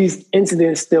these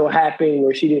incidents still happen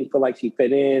where she didn't feel like she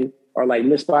fit in or, like,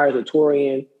 misfires a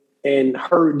Torian. And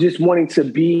her just wanting to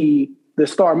be the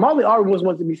star. Molly always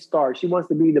wants to be star. She wants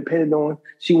to be depended on.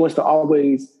 She wants to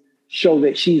always show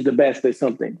that she's the best at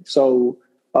something. So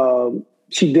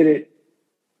she did it,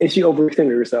 and she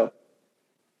overextended herself.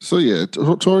 So yeah,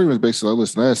 Tori was basically like,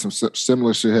 listen, I had some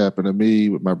similar shit happen to me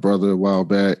with my brother a while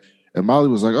back. And Molly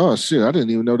was like, oh shit, I didn't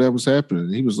even know that was happening.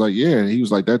 And he was like, yeah. And he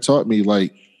was like, that taught me,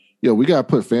 like, yo, we got to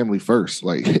put family first.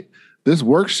 Like, this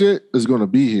work shit is going to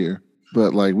be here.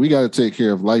 But, like, we got to take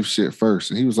care of life shit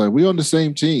first. And he was like, we on the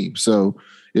same team. So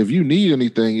if you need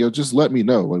anything, just let me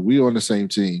know. Like, we on the same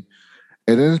team.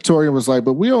 And then Torian was like,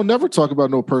 but we don't never talk about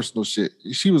no personal shit.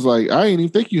 She was like, I ain't even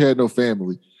think you had no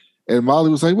family. And Molly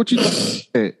was like, what you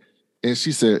think? And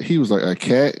she said, he was like, a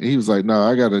cat? And he was like, no,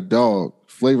 I got a dog,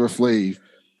 Flavor Flav.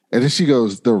 And then she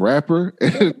goes, the rapper?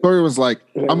 And Torian was like,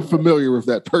 I'm familiar with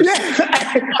that person.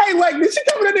 Yeah. Hey, like, did she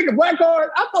tell me that nigga Black Card?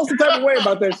 I felt some type of way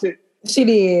about that shit. She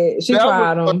did. She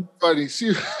tried him. Funny.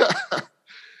 She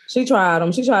tried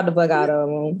him. She tried to fuck out of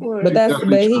him.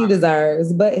 But he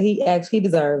deserves. But he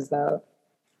deserves though.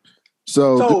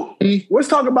 So let's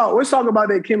talk about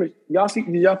that chemistry.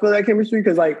 Did y'all feel that chemistry?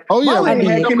 Because like, Molly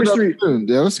had chemistry.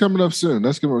 Yeah, that's coming up soon.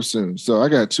 So I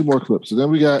got 2 more clips. So then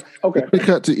we got we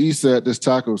cut to Issa at this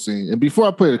taco scene. And before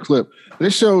I play the clip, they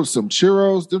showed some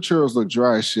churros. Them churros look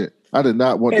dry as shit. I did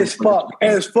not want as fuck.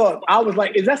 I was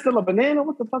like, is that still a banana?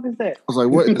 What the fuck is that? I was like,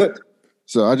 what?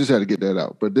 So I just had to get that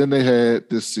out. But then they had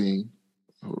this scene.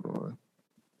 Hold on.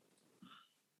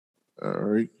 All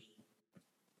right.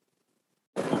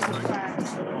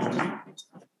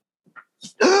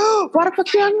 Why the fuck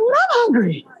I'm not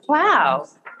hungry? Wow.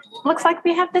 Looks like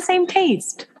we have the same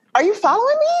taste. Are you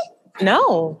following me?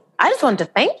 No, I just wanted to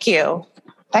thank you.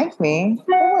 Thank me?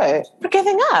 For what? For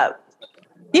giving up.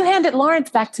 You handed Lawrence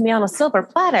back to me on a silver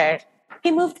platter.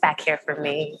 He moved back here for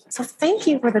me. So thank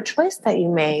you for the choice that you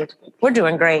made. We're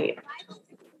doing great.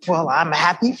 Well, I'm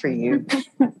happy for you.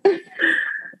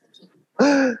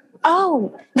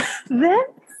 Oh, this?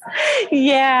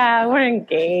 Yeah, we're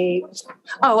engaged.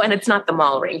 Oh, and it's not the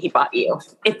mall ring he bought you.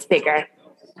 It's bigger.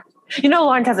 You know,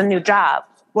 Lawrence has a new job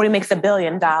where he makes $1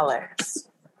 billion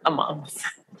a month.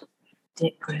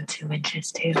 Dick grew 2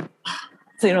 inches too.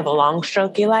 So you know the long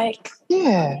stroke you like?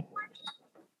 Yeah.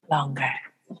 Longer.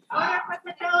 Who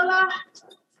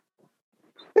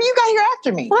you got here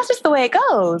after me? Well, that's just the way it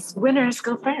goes. Winners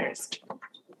go first.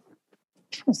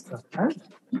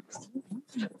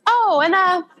 Oh, and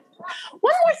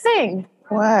one more thing.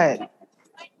 What?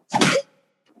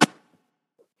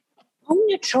 Own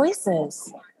your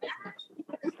choices.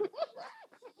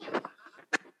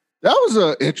 That was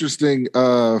an interesting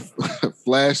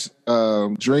flash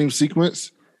dream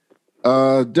sequence.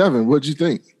 Devin, what'd you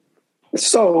think?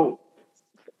 So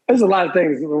there's a lot of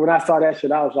things. When I saw that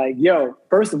shit, I was like, yo,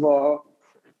 first of all,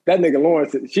 that nigga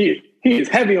Lawrence, he is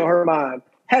heavy on her mind.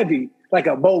 Heavy, like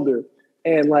a boulder.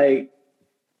 And like,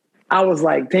 I was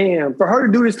like, damn, for her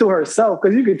to do this to herself,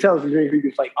 because you can tell it's a dream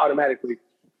sequence like automatically.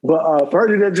 But for her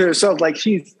to do that to herself, like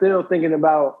she's still thinking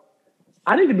about,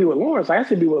 I need to be with Lawrence. Like, I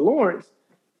should be with Lawrence.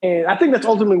 And I think that's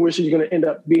ultimately where she's going to end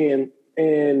up being,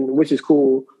 and which is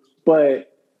cool. But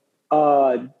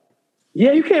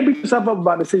yeah, you can't beat yourself up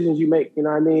about decisions you make. You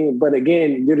know what I mean? But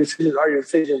again, your decisions are your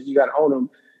decisions. You got to own them.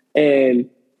 And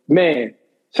man,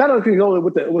 shout out to Congola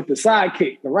with the side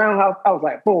kick, the roundhouse. I was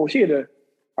like, boom, she had a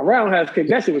roundhouse kick.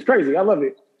 That shit was crazy. I love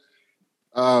it.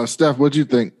 Steph, what'd you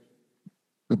think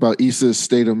about Issa's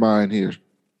state of mind here?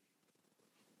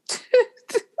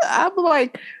 I'm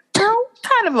like, girl, what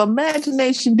kind of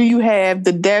imagination do you have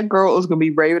that girl is going to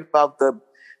be raving about the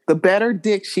better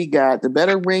dick she got, the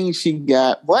better ring she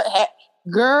got?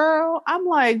 Girl, I'm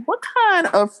like, what kind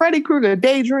of Freddy Krueger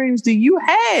daydreams do you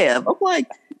have? I'm like,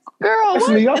 girl,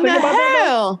 what in the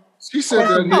hell? She said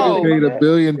that nigga paid $1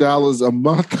 billion a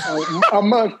month. A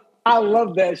month. I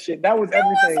love that shit. That was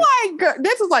everything. It was like, girl,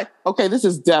 this is like, okay, this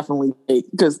is definitely fake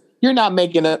because you're not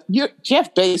making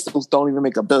Jeff Bezos don't even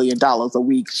make $1 billion a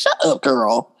week. Shut up,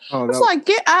 girl. It's like,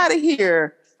 get out of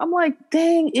here. I'm like,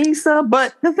 dang, Issa.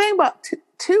 But the thing about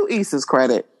to Issa's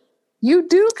credit, you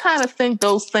do kind of think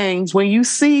those things when you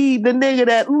see the nigga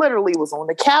that literally was on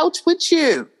the couch with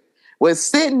you, was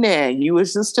sitting there, and you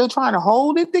was just still trying to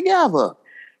hold it together.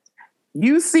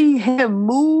 You see him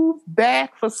move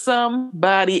back for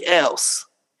somebody else.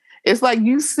 It's like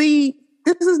you see,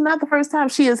 this is not the first time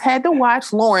she has had to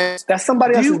watch Lawrence. That's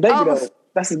somebody else's baby, though.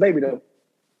 That's his baby, though.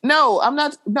 No, I'm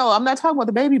not talking about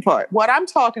the baby part. What I'm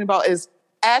talking about is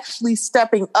actually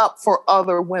stepping up for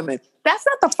other women. That's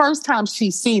not the first time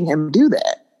she's seen him do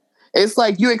that. It's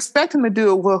like you expect him to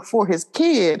do it for his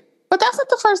kid, but that's not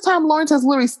the first time Lawrence has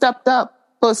literally stepped up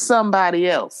for somebody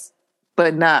else,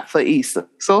 but not for Issa.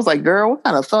 So it's like, girl, what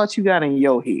kind of thoughts you got in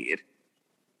your head?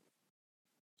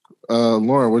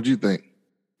 Lauren, what'd you think?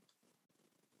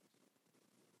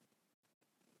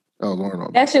 Oh,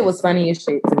 Lauren. That shit was funny as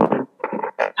shit to me.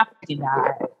 I fucking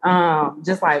died.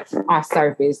 Just like on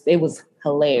surface, it was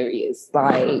hilarious.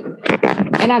 Like,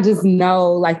 and I just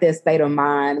know like that state of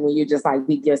mind when you're just like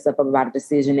beat yourself up about a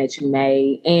decision that you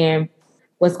made. And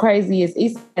what's crazy is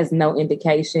Issa has no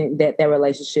indication that their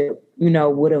relationship,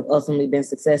 would have ultimately been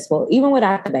successful, even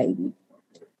without the baby.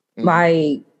 Mm-hmm.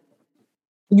 Like,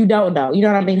 you don't know. You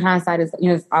know what I mean? Hindsight is,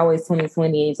 it's always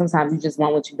 20/20, and sometimes you just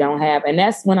want what you don't have. And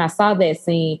that's when I saw that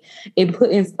scene. It put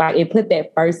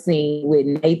that first scene with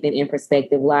Nathan in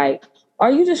perspective. Like,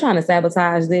 are you just trying to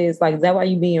sabotage this? Like, is that why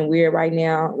you being weird right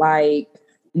now? Like,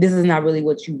 this is not really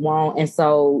what you want. And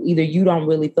so either you don't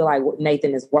really feel like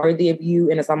Nathan is worthy of you,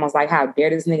 and it's almost like, how dare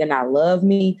this nigga not love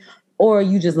me? Or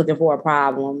you just looking for a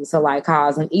problem to like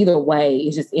cause. And either way,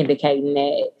 it's just indicating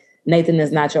that Nathan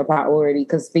is not your priority,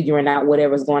 because figuring out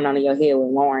whatever's going on in your head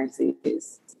with Lawrence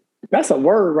is. That's a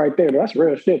word right there. That's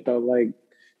real shit, though. Like,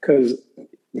 because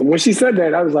when she said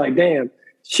that, I was like, damn,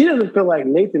 she doesn't feel like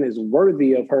Nathan is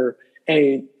worthy of her.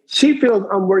 And she feels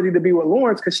unworthy to be with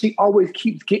Lawrence because she always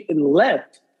keeps getting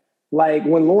left. Like,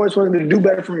 when Lawrence wanted to do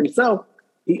better for himself,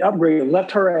 he upgraded,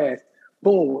 left her ass.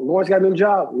 Boom, Lawrence got a new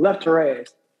job, left her ass.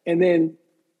 And then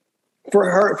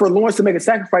for Lawrence to make a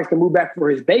sacrifice to move back for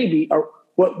his baby, or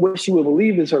what she would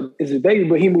believe is his baby,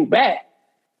 but he moved back.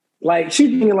 Like, she's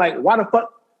thinking like, why the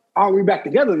fuck aren't we back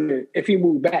together then if he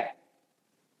moved back?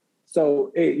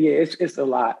 So it's a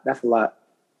lot. That's a lot.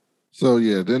 So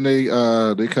yeah, then they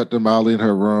cut to Molly in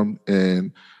her room,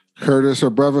 and Curtis,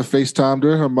 her brother, FaceTimed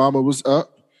her. Her mama was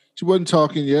up. She wasn't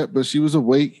talking yet, but she was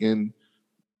awake and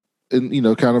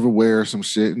kind of aware of some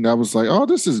shit. And I was like, oh,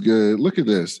 this is good. Look at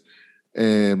this.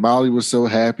 And Molly was so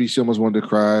happy. She almost wanted to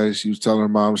cry. She was telling her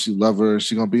mom she loved her.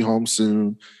 She's going to be home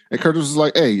soon. And Curtis was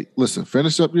like, hey, listen,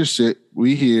 finish up your shit.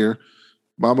 We here.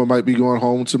 Mama might be going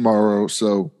home tomorrow.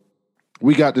 So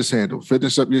we got this handled.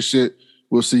 Finish up your shit.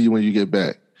 We'll see you when you get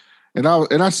back. And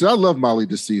I said, I love Molly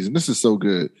this season. This is so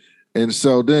good. And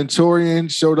so then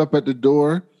Torian showed up at the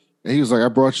door, and he was like, I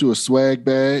brought you a swag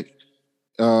bag.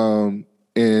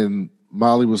 And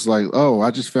Molly was like, oh,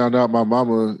 I just found out my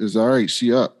mama is all right.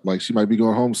 She up. Like, she might be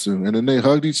going home soon. And then they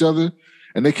hugged each other,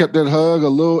 and they kept that hug a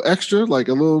little extra, like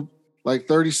a little, like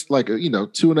 30, like,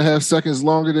 2.5 seconds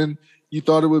longer than you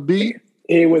thought it would be.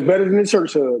 It was better than the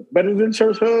church hug. Better than the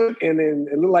church hug. And then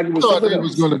it looked like it was something else. They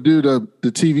was going to do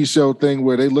the TV show thing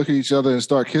where they look at each other and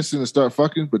start kissing and start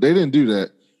fucking, but they didn't do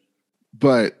that.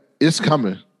 But it's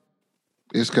coming.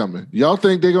 It's coming. Y'all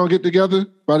think they're going to get together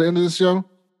by the end of the show?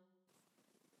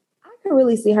 I can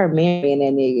really see her marrying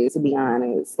that nigga, to be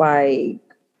honest. Like,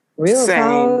 real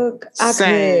talk. I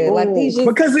could. Like, these just,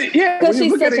 because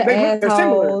she's such an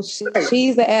asshole.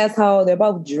 She's an asshole. They're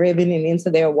both driven and into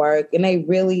their work. And they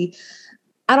really,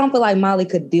 I don't feel like Molly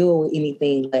could deal with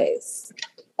anything less.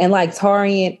 And like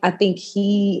Torian, I think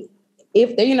we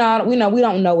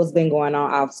don't know what's been going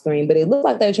on off screen, but it looks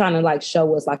like they're trying to like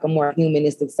show us like a more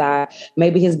humanistic side.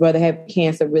 Maybe his brother had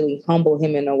cancer really humbled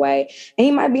him in a way, and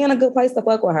he might be in a good place to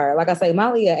fuck with her. Like I say,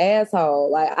 Molly an asshole.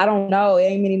 Like, I don't know. There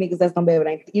ain't many niggas that's gonna be able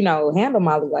to, handle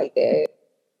Molly like that.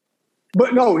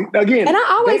 But no, again. And I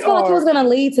always felt like it was gonna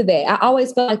lead to that. I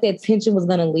always felt like that tension was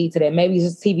gonna lead to that. Maybe it's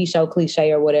just TV show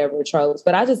cliche or whatever, tropes.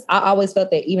 But I always felt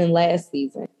that even last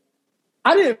season.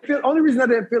 Only reason I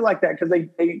didn't feel like that because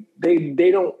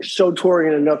they don't show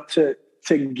Torian enough to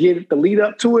get the lead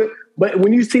up to it. But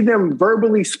when you see them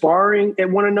verbally sparring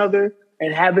at one another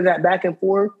and having that back and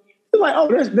forth, it's like, oh,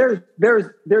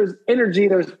 there's energy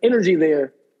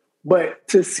there. But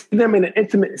to see them in an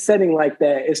intimate setting like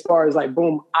that, as far as like,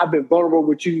 boom, I've been vulnerable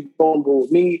with you, vulnerable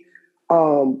with me,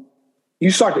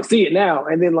 you start to see it now.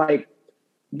 And then like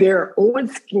their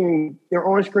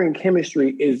on-screen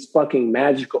chemistry is fucking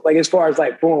magical. Like as far as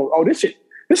like, boom, oh, this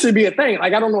should be a thing.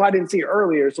 Like I don't know, I didn't see it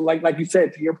earlier. So like you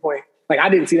said, to your point, like I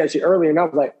didn't see that shit earlier, and I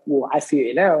was like, well, I see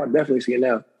it now. I definitely see it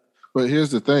now. But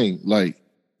here's the thing, like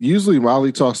usually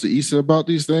Molly talks to Issa about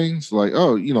these things, like,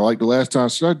 oh, you know, like the last time,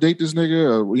 should I date this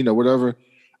nigga or, you know, whatever.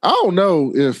 I don't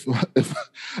know if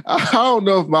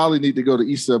Molly need to go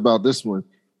to Issa about this one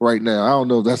right now. I don't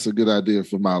know if that's a good idea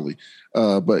for Molly.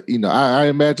 But you know, I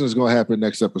imagine it's going to happen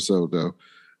next episode though.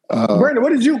 Brandon, what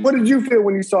did you feel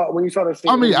when you saw the scene?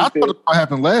 I mean, I thought it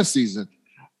happened last season.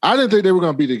 I didn't think they were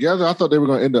going to be together. I thought they were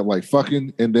going to end up like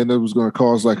fucking, and then it was going to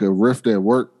cause like a rift at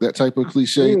work. That type of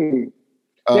cliche.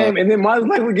 Damn, and then Molly's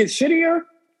life would get shittier.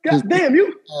 God damn,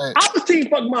 I was team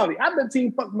fuck Molly. I've been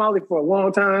team fuck Molly for a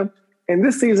long time, and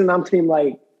this season I'm team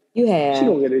like you have. She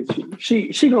gonna get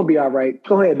it. She gonna be all right.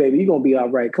 Go ahead, baby. You gonna be all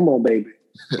right. Come on, baby.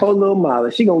 Hold little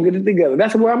Molly. She gonna get it together.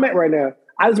 That's where I'm at right now.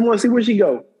 I just want to see where she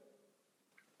go.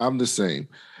 I'm the same.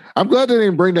 I'm glad they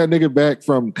didn't bring that nigga back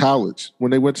from college when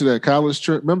they went to that college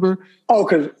trip. Remember? Oh,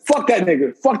 because fuck that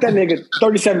nigga. Fuck that nigga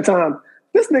 37 times.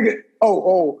 This nigga,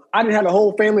 I didn't have a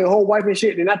whole family, a whole wife and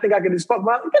shit, and I think I could just fuck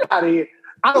Molly. Get out of here.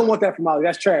 I don't want that from Molly.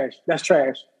 That's trash. That's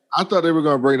trash. I thought they were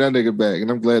going to bring that nigga back, and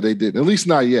I'm glad they didn't. At least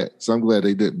not yet. So I'm glad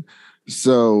they didn't.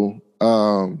 So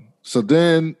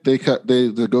then they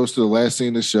goes to the last scene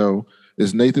of the show.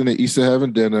 Is Nathan and Issa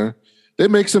having dinner. They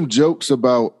make some jokes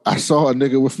about, I saw a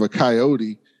nigga with a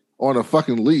coyote on a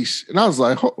fucking leash. And I was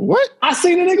like, what? I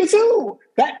seen a nigga too.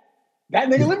 That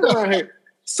nigga living around here.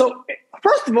 So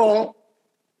first of all,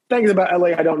 things about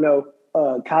LA I don't know.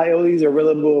 Coyotes are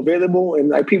really available and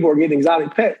like people are getting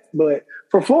exotic pets. But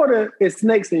for Florida, it's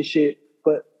snakes and shit.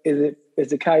 But is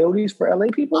it coyotes for LA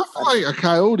people? I feel like a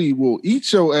coyote will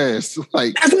eat your ass.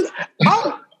 Like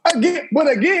again,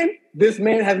 this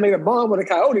man has made a bond with a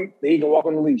coyote that he can walk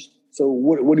on the leash. So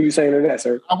what are you saying to that,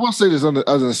 sir? I will say this on the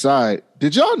other side.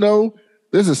 Did y'all know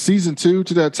there's a season 2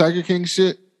 to that Tiger King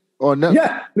shit on Netflix?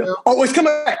 Yeah. Oh, it's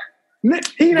coming back.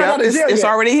 He not out of jail It's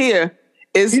yet. already here.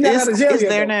 It's there now.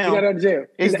 He's not out of jail.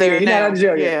 It's there now. He's not out of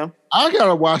jail yet. Yeah. I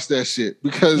gotta watch that shit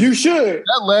because you should.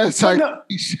 That last Tiger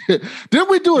King shit. Didn't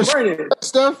we do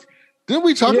stuff? Didn't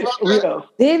we talk about that? Yeah.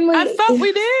 Didn't we? I thought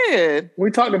we did.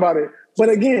 We talked about it. But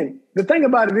again, the thing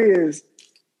about it is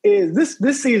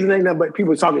this season ain't nothing but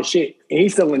people talking shit, and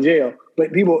he's still in jail.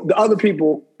 But the other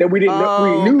people that we didn't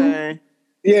know, we knew,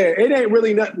 yeah, it ain't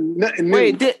really nothing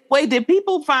new. Did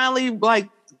people finally like?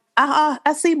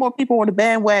 I see more people on the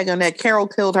bandwagon that Carol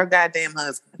killed her goddamn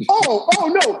husband.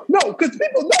 Oh no, because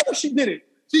people know she did it.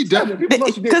 She definitely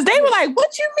because they were like,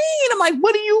 "What you mean?" I'm like,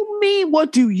 "What do you mean?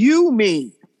 What do you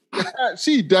mean?"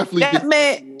 She definitely that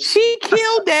man. She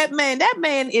killed that man. That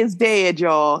man is dead,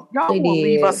 y'all. Y'all will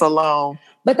leave us alone.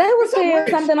 But they were saying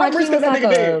something like he was like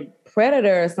a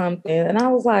predator or something, and I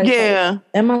was like, "Yeah,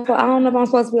 I don't know if I'm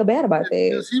supposed to feel bad about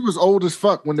that." He was old as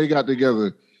fuck when they got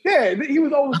together. Yeah, he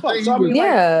was old as fuck. So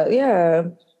yeah.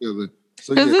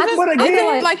 So, yeah. I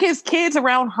feel like his kids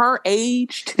around her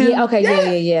age too. Yeah,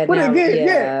 okay, yeah. But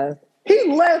again,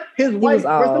 he left his wife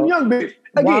for some young bitch.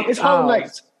 Again, it's Harlem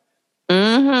Nights.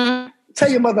 Mm-hmm.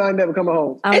 Tell your mother I ain't never coming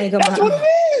home. That's what it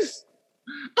is.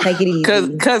 Take it easy.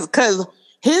 Because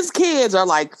his kids are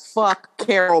like, fuck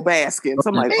Carol Baskins.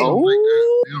 I'm like, they don't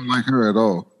like her at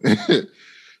all.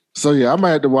 So yeah, I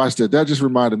might have to watch that. That just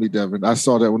reminded me, Devin. I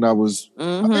saw that when I was,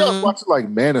 I think I was watching like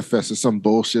Manifest or some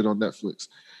bullshit on Netflix.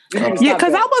 Yeah,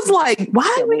 because I was like,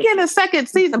 why are we getting a second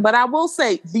season? But I will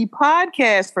say the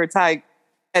podcast for Tiger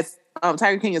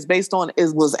King is based on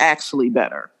was actually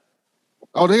better.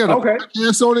 Oh, they got a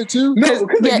podcast on it too? No,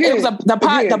 it was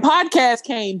the podcast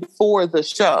came before the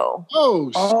show.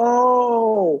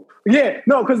 Yeah,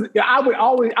 no, because I would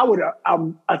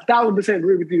 1,000%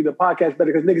 agree with you. The podcast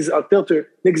better because niggas are filtered.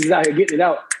 Niggas is out here getting it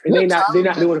out, and they're not doing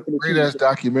it for the great ass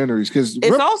documentaries. Because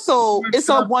it's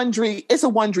a Wondery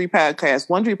podcast.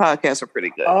 Wondery podcasts are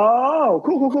pretty good. Oh,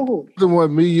 cool. The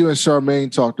one me, you, and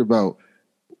Charmaine talked about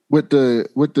with the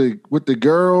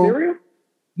girl. Serial?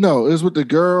 No, it was with the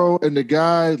girl and the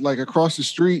guy like across the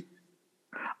street.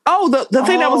 Oh, the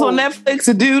thing that was on Netflix,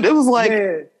 the dude, it was like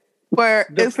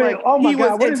where it's like he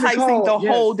was enticing the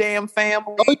whole damn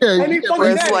family. Oh yeah, and he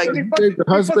the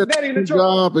husband had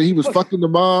job and he was fucking the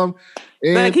mom.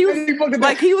 And like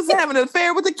he was having an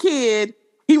affair with the kid.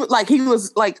 He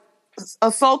was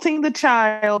assaulting the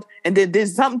child and then did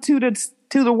something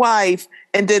to the wife,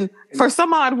 and then for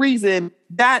some odd reason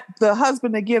that the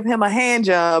husband to give him a hand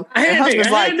job. The husband's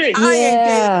like, I ain't gay.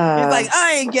 He's like,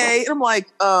 I ain't gay. And I'm like,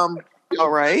 all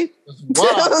right. Wow.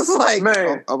 I was like,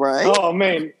 Man. all right. Oh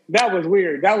man, that was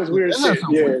weird. That was weird shit.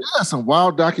 Yeah, some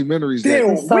wild documentaries.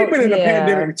 Damn, So, we've been in the yeah.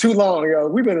 pandemic too long, yo.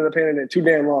 We've been in the pandemic too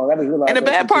damn long. I just realized. And the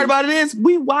that bad shit part too. about it is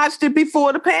we watched it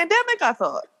before the pandemic, I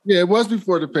thought. Yeah, it was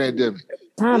before the pandemic.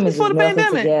 Time is Before just the melting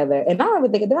pandemic. together. And I don't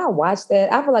even think, did I watch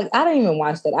that? I feel like I didn't even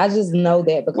watch that. I just know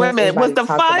that because Wait a minute, was everybody the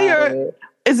talked about fire-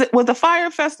 it. Was the Fire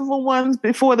Festival ones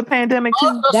before the pandemic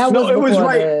too? That No, was it was before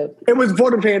right. It was for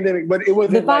the pandemic, but it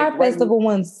wasn't the Fire like, Festival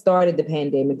one started the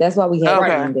pandemic. That's why we had Okay.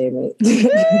 the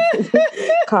pandemic.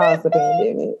 Caused the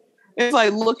pandemic. It's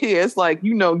like, look here, it's like,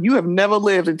 you have never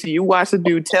lived until you watch a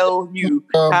dude tell you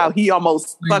how he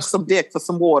almost sucked some dick for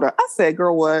some water. I said,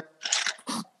 girl, what?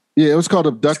 Yeah, it was called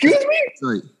Abducted. Excuse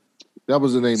me? That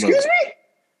was the name Excuse of it. me?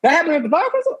 That happened at the Fire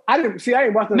Festival? I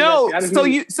didn't watch the No, I just so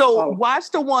knew- watch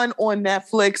the one on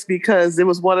Netflix because it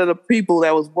was one of the people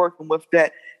that was working with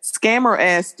that scammer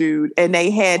ass dude, and they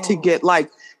had to get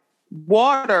like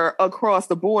water across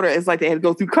the border. It's like they had to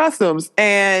go through customs,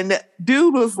 and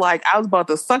dude was like, I was about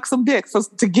to suck some dick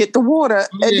to get the water,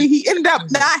 and then he ended up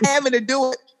not having to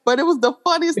do it. But it was the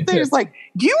funniest thing. It's like,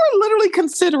 you were literally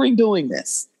considering doing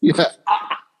this. Yeah.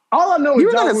 all I know You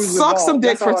is were Ja gonna Rule's suck involved. some dick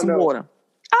That's all for I some know. water.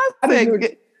 I I didn't think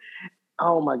know-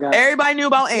 Oh my God. everybody knew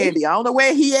about Andy. I don't know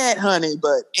where he at, honey,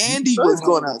 but Andy was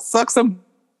gonna suck some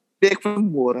dick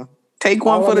from water. Take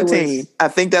one All for I the know is, team. I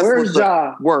think that's Where's what the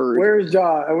Ja? word. Where's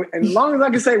Ja? And as long as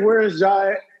I can say where's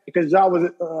Ja, because Ja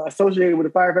was associated with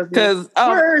the Fire Festival. Because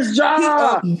Where's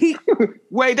Ja?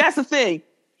 wait, that's the thing.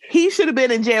 He should have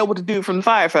been in jail with the dude from the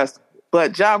Fire Festival,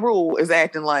 but Ja Rule is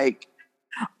acting like,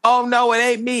 oh no, it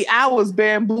ain't me. I was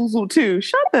bamboozled too.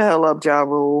 Shut the hell up, Ja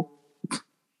Rule.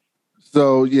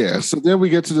 So yeah, so then we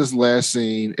get to this last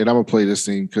scene, and I'm gonna play this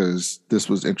scene because this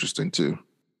was interesting too.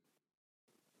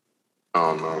 I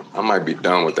don't know. I might be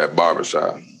done with that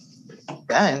barbershop.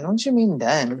 Done? What you mean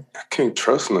done? I can't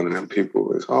trust none of them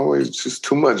people. It's always just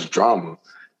too much drama.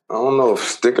 I don't know if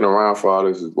sticking around for all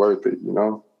this is worth it, you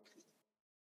know?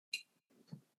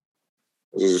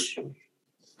 It's just,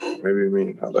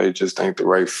 maybe they just ain't the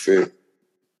right fit.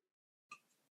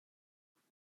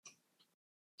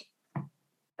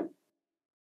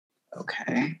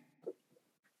 Okay.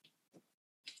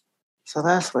 So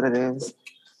that's what it is.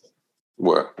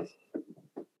 What?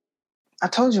 I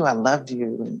told you I loved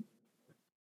you.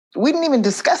 We didn't even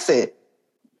discuss it.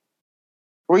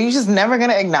 Were you just never going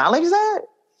to acknowledge that?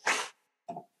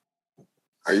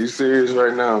 Are you serious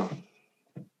right now?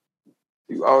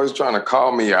 You always trying to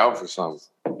call me out for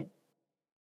something.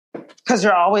 Because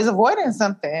you're always avoiding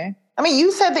something. I mean,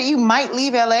 you said that you might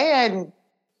leave LA and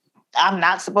I'm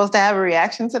not supposed to have a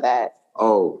reaction to that.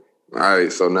 Oh, all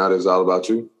right. So now this is all about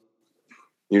you?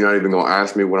 You're not even going to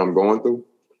ask me what I'm going through?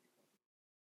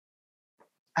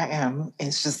 I am.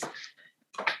 It's just,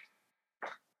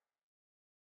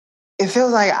 it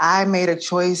feels like I made a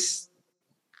choice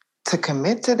to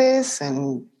commit to this,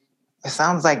 and it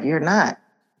sounds like you're not.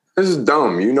 This is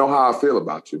dumb. You know how I feel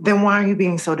about you. Then why are you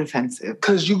being so defensive?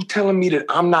 Because you telling me that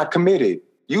I'm not committed.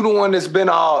 You the one that's been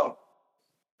all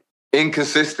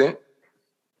inconsistent.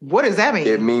 What does that mean?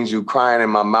 It means you crying in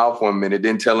my mouth 1 minute,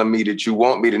 then telling me that you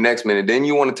want me the next minute. Then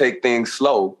you want to take things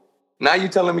slow. Now you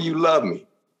telling me you love me.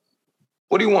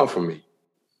 What do you want from me?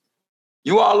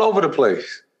 You all over the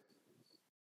place.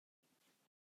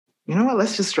 You know what?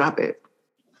 Let's just drop it.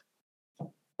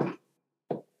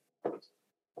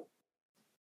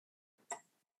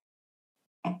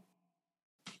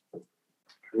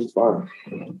 It's fine.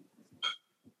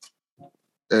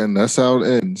 And that's how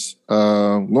it ends.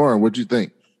 Lauren, what'd you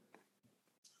think?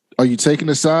 Are you taking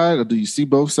a side, or do you see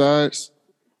both sides?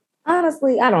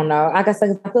 Honestly, I don't know. Like I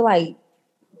said, I feel like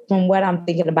from what I'm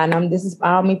thinking about, and this is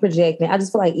all me projecting, I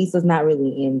just feel like Issa's not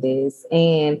really in this.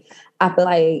 And I feel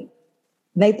like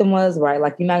Nathan was right.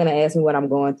 Like, you're not going to ask me what I'm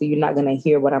going through. You're not going to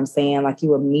hear what I'm saying. Like,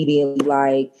 you immediately,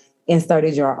 like,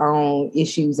 inserted your own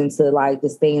issues into, like,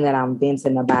 this thing that I'm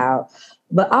venting about.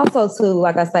 But also, too,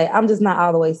 like I say, I'm just not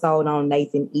all the way sold on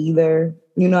Nathan either.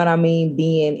 You know what I mean?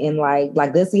 Being in, like,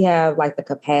 does he have, like, the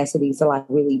capacity to, like,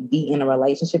 really be in a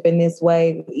relationship in this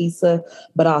way with Issa?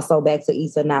 But also back to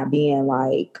Issa not being,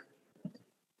 like,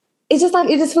 it's just like,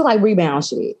 it just feel like rebound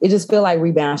shit. It just feel like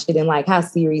rebound shit. And, like, how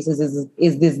serious is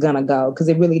this gonna go? Because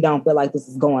it really don't feel like this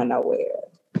is going nowhere.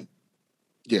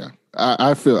 Yeah,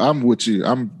 I feel I'm with you.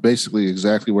 I'm basically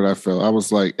exactly what I felt. I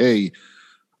was like, hey,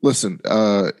 listen,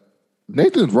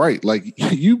 Nathan's right. Like,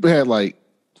 you've had like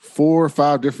 4 or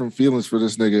 5 different feelings for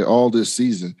this nigga all this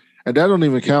season. And that don't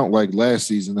even count like last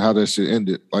season, how that shit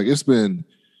ended. Like, it's been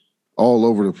all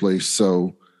over the place.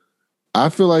 So I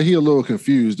feel like he a little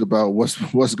confused about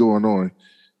what's going on.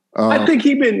 I think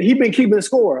he been keeping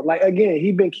score. Like again,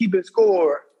 he been keeping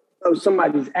score of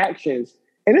somebody's actions.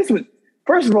 And this was,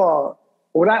 first of all,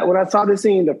 when I saw this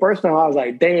scene the first time, I was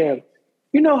like, damn,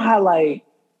 you know how like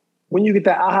when you get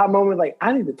that aha moment, like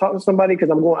I need to talk to somebody because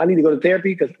I need to go to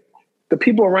therapy because the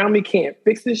people around me can't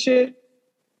fix this shit.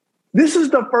 This is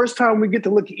the first time we get to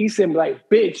look at Issa and be like,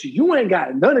 bitch, you ain't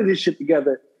got none of this shit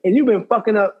together. And you've been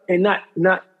fucking up and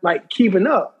not like keeping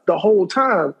up the whole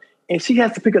time. And she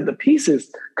has to pick up the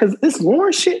pieces because this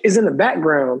Lauren shit is in the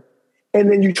background. And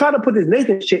then you try to put this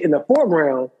Nathan shit in the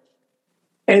foreground.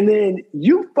 And then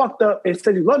you fucked up and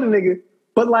said you love the nigga,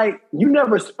 but like you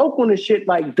never spoke on this shit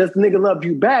like, does the nigga love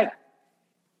you back?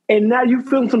 And now you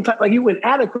feel some type like you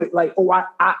inadequate. Like, oh,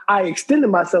 I extended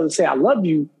myself to say I love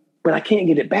you, but I can't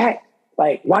get it back.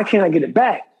 Like, why can't I get it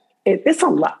back? And it's a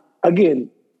lot. Again,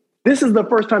 this is the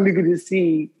first time you get to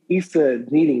see Issa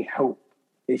needing help.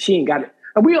 And she ain't got it.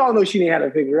 And we all know she didn't have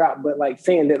to figure it out, but like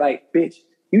saying that, like, bitch,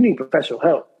 you need professional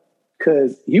help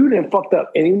because you done fucked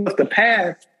up and you must the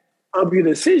path of your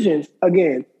decisions.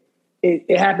 Again,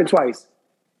 it happened twice.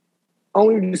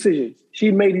 Only decisions.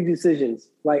 She made these decisions.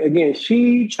 Like, again,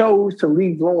 she chose to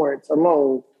leave Lawrence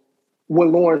alone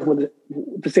when Lawrence went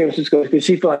to San Francisco because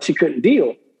she felt like she couldn't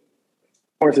deal.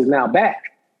 Lawrence is now back.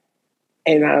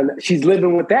 And she's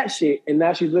living with that shit. And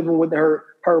now she's living with her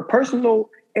personal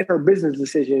and her business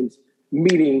decisions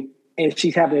meeting. And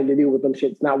she's having to deal with them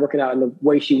shits not working out in the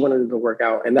way she wanted it to work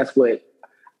out. And that's what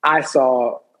I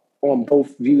saw on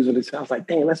both views of this. I was like,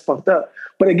 damn, that's fucked up.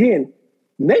 But again,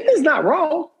 Nathan's not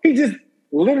wrong. He just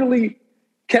literally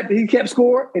kept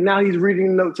score. And now he's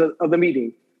reading the notes of the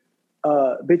meeting.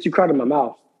 Bitch, you cried in my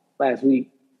mouth last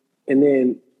week. And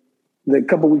then the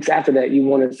couple weeks after that, you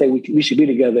wanted to say we should be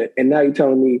together. And now you're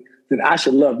telling me that I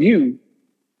should love you.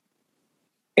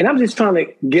 And I'm just trying to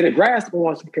get a grasp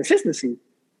on some consistency.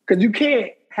 Because you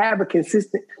can't have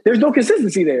there's no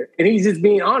consistency there. And he's just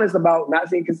being honest about not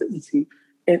seeing consistency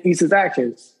in Issa's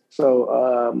actions.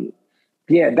 So,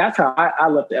 yeah, that's how I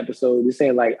left the episode. Just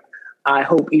saying, like, I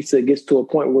hope Issa gets to a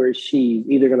point where she's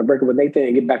either going to break up with Nathan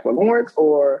and get back with Lawrence,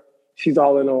 or she's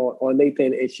all in on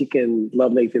Nathan and she can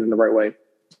love Nathan in the right way.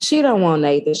 She don't want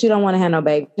Nathan. She don't want to have no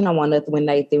baby. She don't want nothing with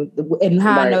Nathan. And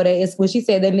how I know that is when she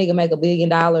said that nigga make $1 billion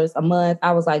a month,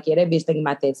 I was like, yeah, that bitch thinking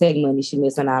about that tech money she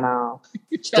missing out on.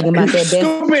 She thinking about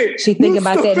that best. She thinking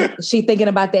about that. She thinking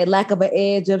about that lack of an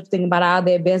edge of thinking about all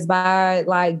that Best Buy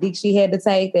like dick she had to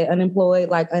take, that unemployed,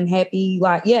 like unhappy,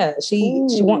 like yeah. She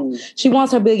wants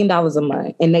her $1 billion a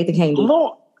month, and Nathan can't do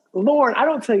it. Lauren, I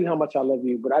don't tell you how much I love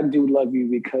you, but I do love you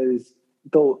because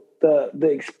the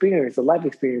experience, the life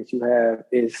experience you have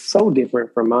is so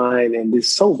different from mine and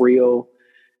it's so real.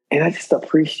 And I just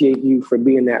appreciate you for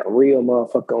being that real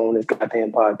motherfucker on this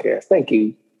goddamn podcast. Thank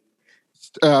you.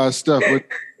 Steph,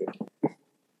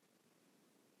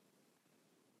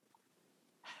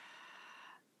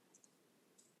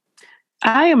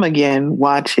 I am again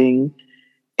watching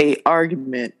an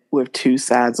argument with two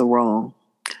sides of wrong.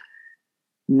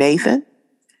 Nathan,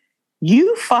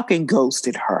 you fucking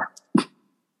ghosted her.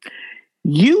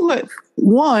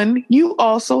 You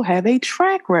also have a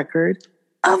track record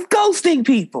of ghosting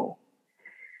people.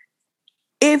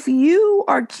 If you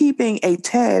are keeping a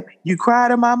tab, you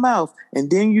cried in my mouth,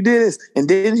 and then you did this, and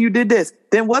then you did this,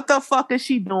 then what the fuck is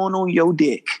she doing on your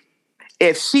dick?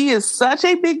 If she is such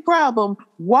a big problem,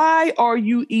 why are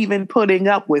you even putting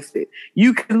up with it?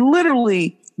 You can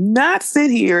literally not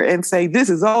sit here and say, this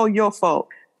is all your fault.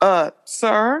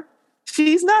 Sir,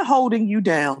 she's not holding you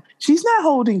down. She's not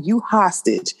holding you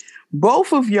hostage.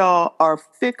 Both of y'all are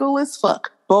fickle as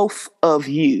fuck. Both of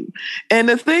you. And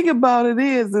the thing about it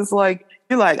is, it's like,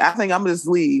 you're like, I think I'm going to just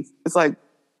leave. It's like,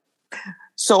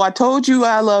 so I told you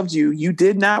I loved you. You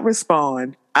did not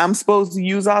respond. I'm supposed to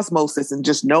use osmosis and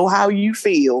just know how you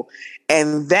feel.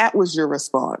 And that was your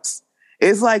response.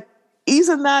 It's like, she's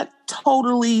not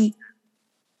totally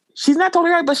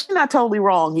right, but she's not totally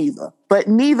wrong either. But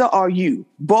neither are you.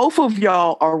 Both of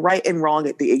y'all are right and wrong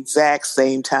at the exact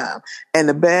same time. And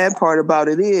the bad part about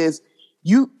it is,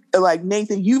 you, like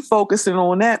Nathan, you focusing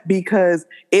on that because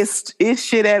it's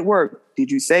shit at work. Did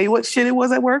you say what shit it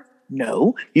was at work?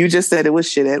 No. You just said it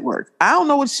was shit at work. I don't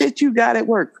know what shit you got at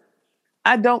work.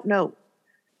 I don't know.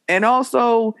 And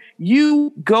also,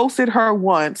 you ghosted her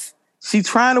once. She's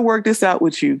trying to work this out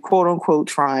with you, quote unquote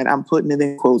trying. I'm putting it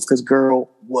in quotes because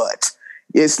girl, what?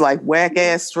 It's like whack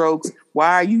ass strokes.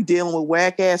 Why are you dealing with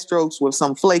whack ass strokes with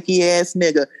some flaky ass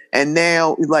nigga? And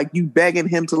now like you begging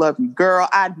him to love you. Girl,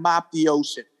 I'd mop the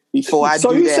ocean before I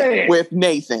do that with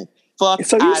Nathan. Fuck.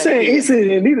 So you saying Issa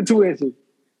didn't need the 2 inches.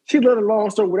 She let a long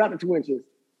stroke without the 2 inches.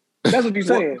 That's what you're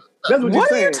saying. That's what you're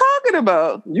saying. What are you talking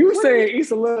about? You saying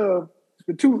Issa Love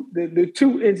the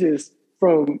 2 inches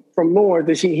from Lawrence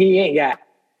that he ain't got.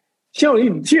 She don't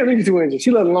need the 2 inches.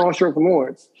 She let a long stroke from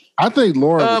Lawrence. I think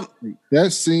Lauren,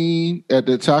 that scene at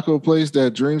the taco place,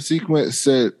 that dream sequence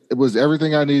said it was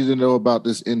everything I needed to know about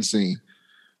this end scene.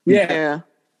 Yeah.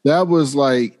 That was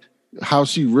like how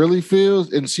she really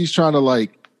feels. And she's trying to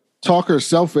like talk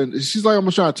herself in. She's like, I'm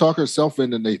trying to talk herself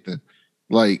into Nathan.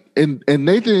 Like, and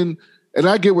Nathan, and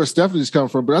I get where Stephanie's coming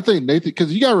from, but I think Nathan,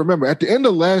 because you got to remember at the end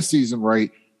of last season, right?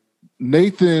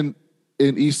 Nathan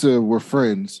and Issa were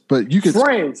friends, but you could.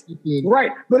 Friends.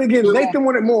 Right. But again, Nathan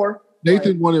wanted more.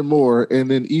 Nathan wanted more, and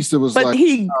then Issa was but like,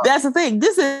 that's the thing.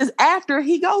 This is after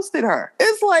he ghosted her.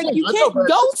 It's like you can't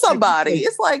ghost somebody.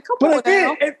 It's like, come on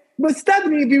now. But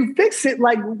Stephanie, if you fix it,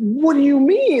 like, what do you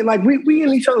mean? Like, we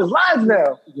in each other's lives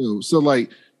now. So,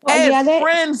 like, as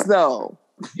friends, though.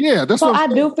 Yeah, that's so what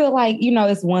I do feel like,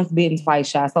 it's once bitten, twice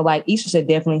shy. So, like, Issa should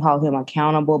definitely hold him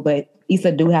accountable, but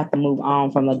Issa do have to move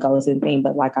on from the ghosting thing.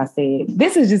 But like I said,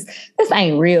 this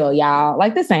ain't real, y'all.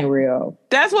 Like, this ain't real.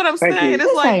 That's what I'm saying. It's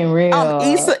this like, ain't real.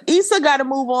 Issa got to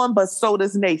move on, but so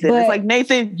does Nathan. It's like,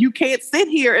 Nathan, you can't sit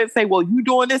here and say, well, you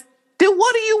doing this. Then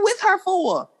what are you with her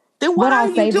for? Then why are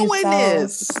you doing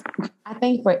this? I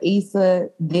think for Issa,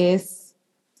 this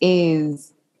is...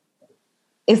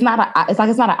 It's not an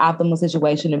optimal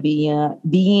situation to be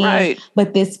in, right.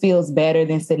 But this feels better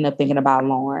than sitting up thinking about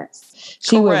Lawrence.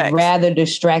 She would rather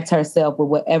distract herself with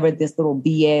whatever this little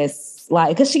BS,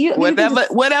 like, because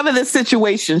whatever the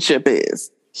situationship is.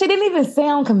 She didn't even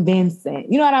sound convincing.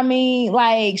 You know what I mean?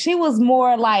 Like, she was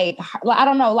more like, I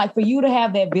don't know, like for you to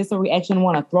have that visceral reaction,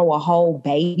 want to throw a whole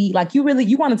baby, like you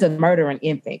wanted to murder an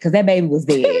infant because that baby was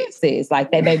dead, sis.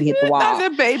 Like that baby hit the wall.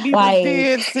 That baby was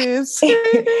dead, sis.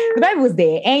 The baby was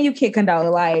dead. And you kick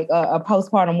Condola like a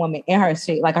postpartum woman in her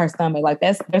shit, like her stomach. Like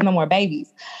there's no more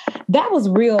babies. That was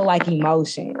real like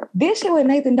emotion. This shit with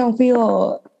Nathan don't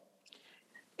feel...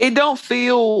 It don't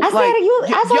feel I like y'all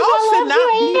should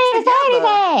not be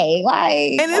together.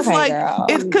 Like, and it's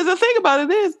it's because the thing about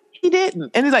it is he didn't,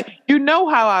 and he's like, you know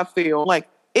how I feel. Like,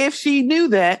 if she knew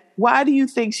that, why do you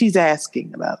think she's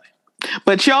asking about it?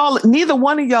 But y'all, neither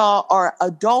one of y'all are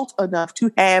adult enough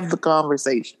to have the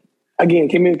conversation. Again,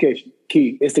 communication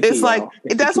key. It's the key. It's like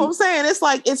that's what I'm saying. It's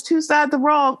like it's two sides of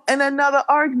wrong and another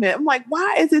argument. I'm like,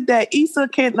 why is it that Issa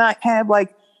cannot have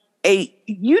like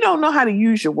you don't know how to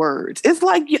use your words. It's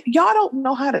like y'all don't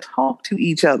know how to talk to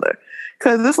each other.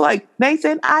 Because it's like,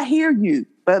 Nathan, I hear you,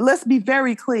 but let's be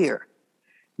very clear.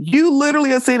 You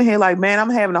literally are sitting here like, man,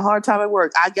 I'm having a hard time at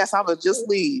work. I guess I'm going to just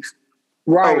leave.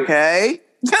 Right. Okay.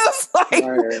 Just like,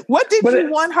 what did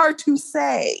you want her to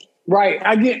say? Right.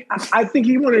 I think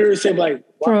he wanted her to say like,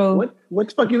 what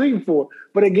the fuck you leaving for?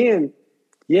 But again,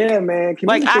 yeah, man.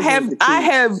 Like I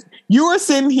have, you are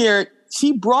sitting here,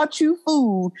 she brought you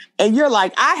food, and you're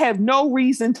like, I have no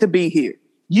reason to be here.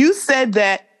 You said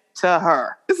that to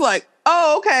her. It's like,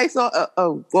 oh, okay. So,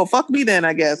 well, fuck me then,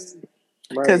 I guess.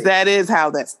 Because that is how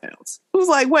that sounds. It was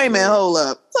like, wait a minute, hold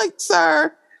up. It's like,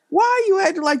 sir, why are you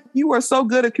acting like you are so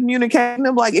good at communicating?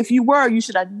 I'm like, if you were, you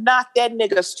should have knocked that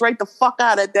nigga straight the fuck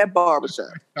out at that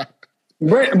barbershop.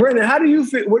 Brandon, how do you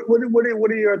feel? What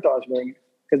are your thoughts, Brandon?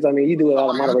 Because, I mean, you do a lot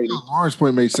of moderating. Lauren's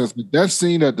point made sense. But that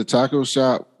scene at the taco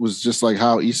shop was just like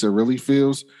how Issa really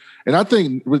feels. And I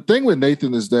think the thing with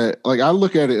Nathan is that, like, I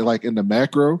look at it like in the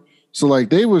macro. So, like,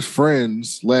 they was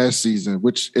friends last season,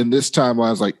 which in this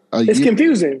timeline is like it's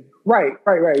confusing. Right.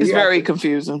 It's very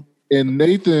confusing. And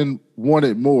Nathan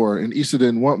wanted more, and Issa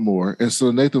didn't want more. And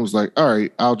so Nathan was like, all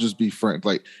right, I'll just be friends.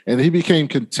 Like, and he became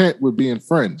content with being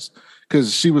friends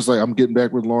because she was like, I'm getting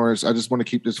back with Lawrence. I just want to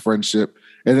keep this friendship.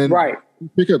 And then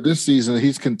pick up this season,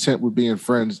 he's content with being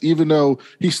friends, even though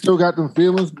he still got them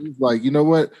feelings. He's like, you know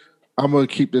what? I'm going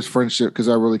to keep this friendship because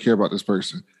I really care about this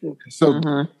person.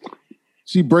 So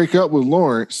she break up with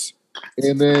Lawrence,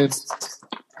 and then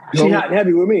she not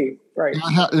happy with me, right?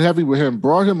 Not happy with him.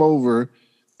 Brought him over.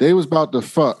 They was about to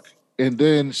fuck, and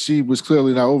then she was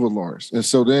clearly not over Lawrence, and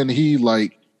so then he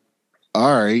like,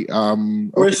 all right,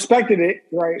 respected it,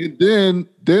 right? And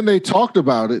then they talked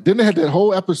about it. Then they had that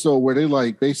whole episode where they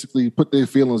like basically put their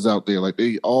feelings out there, like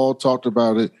they all talked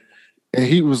about it. And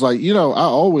he was like, you know, I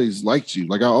always liked you.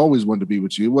 Like I always wanted to be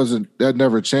with you. That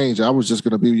never changed. I was just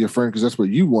going to be your friend because that's what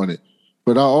you wanted.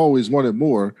 But I always wanted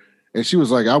more. And she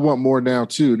was like, I want more now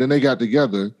too. And then they got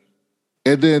together.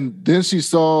 And then she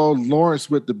saw Lawrence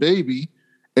with the baby.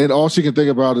 And all she can think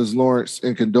about is Lawrence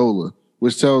and Condola,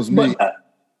 which tells me.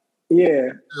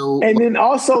 And then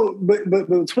also, but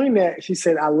between that, she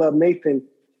said, I love Nathan.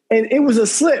 And it was a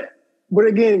slip. But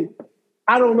again,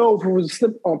 I don't know if it was a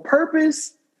slip on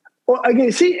purpose. Or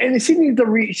again, she needs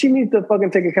to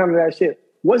fucking take account of that shit.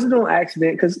 was it on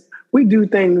accident? Because we do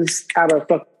things out of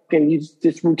fucking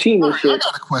just routine and I shit.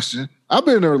 got a question. I've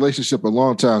been in a relationship a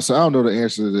long time, so I don't know the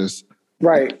answer to this.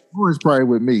 Right. Lauren's probably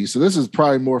with me, so this is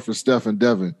probably more for Steph and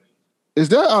Devin. Is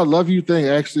that "I love you" thing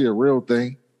actually a real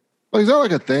thing? Like, is that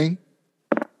like a thing?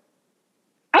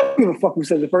 I don't give a fuck who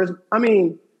says it first. I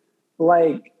mean,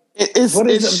 like, It's what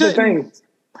it is the thing?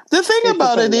 The thing It's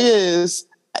about the it thing. is,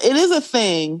 it is a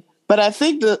thing, but I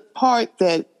think the part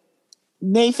that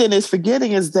Nathan is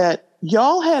forgetting is that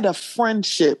y'all had a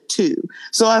friendship too.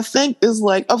 So I think it's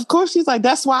like, of course she's like,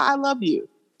 that's why I love you.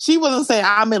 She wasn't saying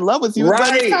I'm in love with you, but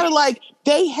Right. it's kind of like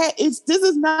this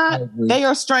is not, they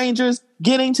are strangers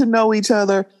getting to know each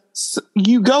other. So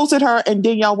you ghosted her and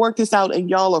then y'all work this out and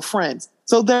y'all are friends.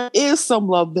 So there is some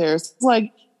love there. It's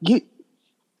like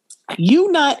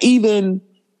you not even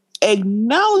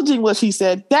acknowledging what she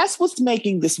said. That's what's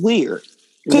making this weird.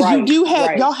 Because Right, you do have,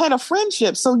 right. y'all had a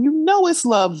friendship, so you know it's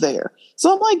love there.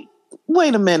 So I'm like,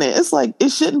 wait a minute. It's like, it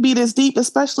shouldn't be this deep,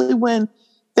 especially when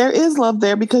there is love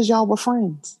there because y'all were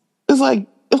friends. It's like,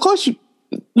 of course you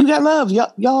got love.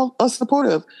 Y'all are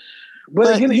supportive.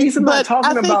 But again, Issa's not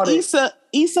talking about it.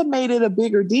 Issa made it a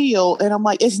bigger deal, and I'm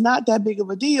like, it's not that big of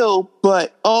a deal,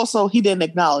 but also he didn't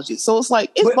acknowledge it. So it's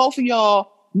like, it's both of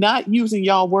y'all not using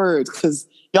y'all words because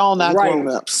y'all not Right.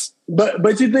 grown-ups.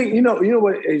 But you think, you know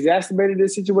what exacerbated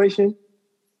this situation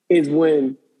is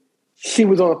when she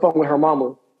was on the phone with her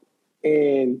mama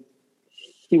and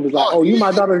he was like, "Oh, you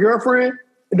my daughter's girlfriend?"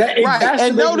 That Right. And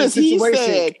exacerbated the notice he situation.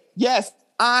 said, yes,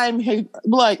 I'm his,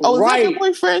 like, oh, is that Right. your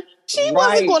boyfriend? She Right.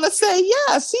 wasn't going to say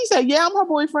yes. She said, yeah, I'm her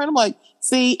boyfriend. I'm like,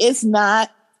 see, it's not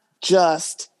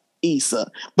just Issa,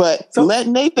 but So- let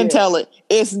Nathan yeah. tell it.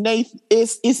 It's Nathan.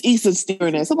 It's Issa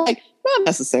steering this. I'm like, not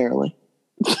necessarily.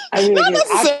 I mean, Not again,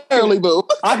 necessarily, boo.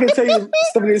 I can tell you,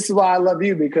 Stephanie, this is why I love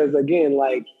you because again,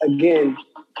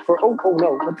 for oh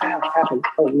no, what the hell happened?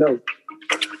 Oh no.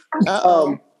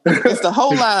 Uh-oh. It's the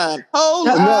whole line. Whole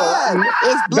No, line.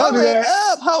 It's don't do blowing that.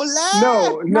 up. Whole line.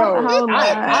 No. Not the whole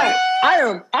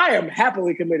line. I am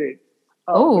happily committed.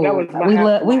 Oh, that was my we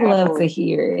love happily- to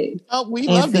hear it. Oh, we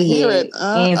And love to see hear it. it.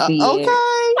 And see it.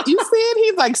 Okay. You see it?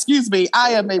 He's like, excuse me,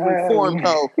 I am a reformed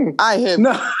hoe. I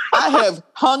have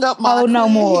hung up my Oh, no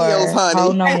clean more. heels, honey.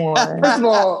 Oh, no more. First of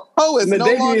all, Hoe is no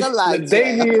longer like that.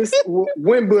 Ladavius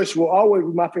Winbush will always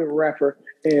be my favorite rapper,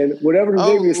 and whatever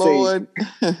Oh, Ladavius says. Lord.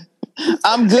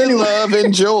 I'm good, love,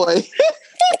 and joy. Is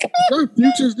that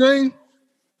Future's name?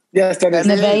 Yes, that is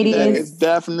Nevadius. That is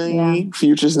definitely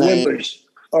Future's name. Winbush.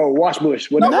 Oh,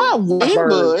 Washbush. Whatever. Not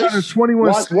Washburn. Out of Winbush. 21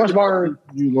 Washburn.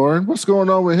 you, Lauren. What's going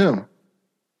on with him?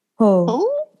 Oh,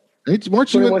 Who?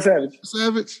 Weren't you 21 Savage.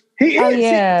 Savage? He oh is.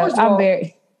 yeah. First of I'm all,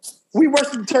 very we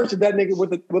worshiped the church of that nigga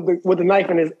with the knife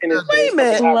in his Wait a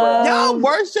minute. Love. Y'all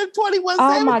worship 21 Oh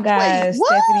Savage? my gosh, Wait,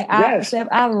 what? Stephanie,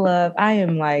 Yes. I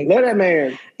am like, Love that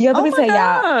man. yo, let Oh me my tell y'all,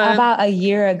 God. about a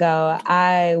year ago,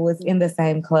 I was in the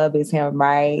same club as him,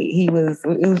 right? It was,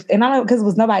 and I don't, because it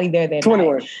was nobody there that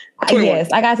 21. night. 21.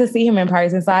 Yes, I got to see him in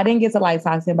person, so I didn't get to like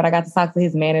talk to him, but I got to talk to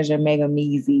his manager, Megan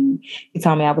Measy. He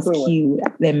told me I was 21. cute.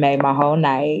 That made my whole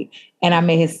night. And I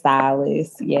met his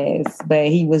stylist, yes, but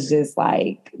he was just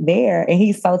like there, and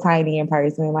he's so tiny in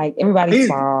person. Like everybody's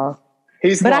small.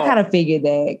 He's But I small. kind of figured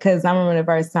that because I remember the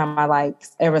first time I like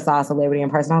ever saw a celebrity in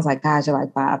person, I was like, "God, you're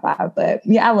like 5'5". But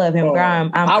yeah, I love him. Oh,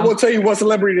 Girl, I will tell you what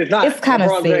celebrity is not. It's kind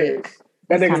of LeBron sick. James.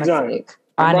 That It's nigga's kinda giant. sick.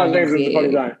 I know LeBron James he's is a fucking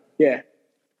big. giant. Yeah.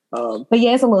 But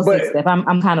yeah, it's a little But- sick stuff.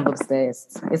 I'm kind of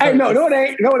obsessed. It's Hey, like- no, it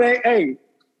ain't. No, it ain't. Hey,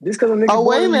 just because a nigga Oh, born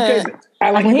wait a in the minute. UK,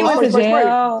 act Like when he born went to first place.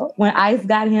 jail, when ICE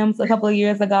got him a couple of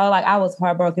years ago, like I was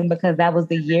heartbroken because that was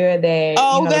the year that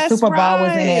Oh, the that's Super Bowl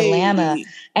was in right. Atlanta,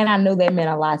 and I knew that meant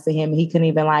a lot to him. He couldn't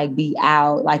even like be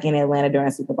out like in Atlanta during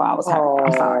Super Bowl. I was hurt.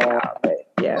 I'm sorry, y'all, but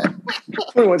yeah.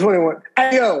 21.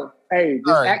 Hey, yo. Hey, just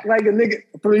All right. act like a nigga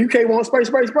from the UK won't spray.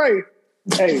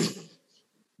 Hey,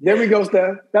 there we go,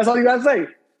 Steph. That's all you got to say.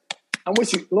 I'm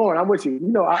with you. Lauren, I'm with you. You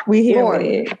know, We here Lauren,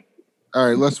 with it. All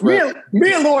right, let's me wrap.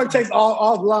 and Lauren takes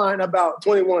offline about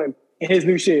 21 and his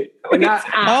new shit. And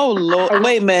Oh, Lord.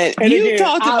 Wait a minute. And You again,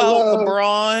 talked I about love-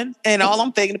 LeBron, and all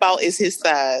I'm thinking about is his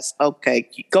size. Okay.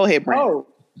 Go ahead, Brandon.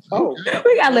 Oh.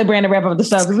 We gotta let Brandon wrap up the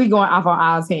show because we going off on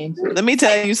our tangents. Let me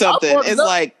tell you something. fucked It's up.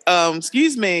 like,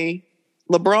 excuse me,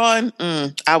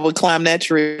 LeBron, I would climb that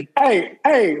tree.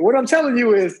 Hey, what I'm telling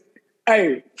you is,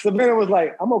 hey, Savannah was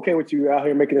like, I'm okay with you out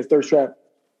here making this thirst trap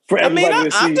for I mean, everybody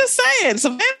to see. I'm just saying,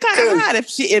 Savannah kind of hot.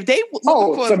 If they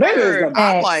looking for a Savannah is bird, the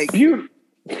I'm like, beauty.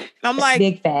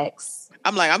 Big facts.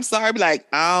 I'm sorry, but like,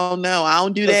 I don't know, I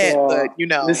don't do that, but you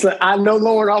know, Listen, I know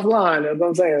Lauren offline. That's what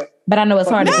I'm saying. But I know it's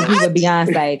hard to No, compete with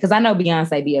Beyonce because I know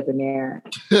Beyonce be up in there.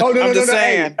 Oh, no, I'm no, just no,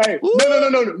 saying. Hey,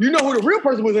 no. You know who the real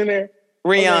person was in there?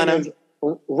 Rihanna.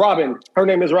 Robin. Her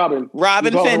name is Robin.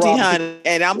 Robin Fenty, honey.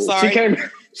 And I'm sorry. She came.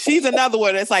 She's another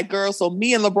one that's like, girl, so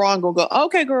me and LeBron gonna go,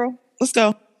 okay, girl, let's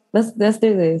go. Let's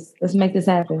do this. Let's make this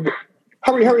happen.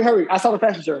 Hurry. I saw the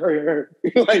fashion show. Hurry.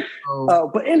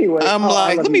 But anyway. I'm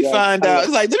like, let me find out.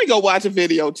 It's like, let me go watch a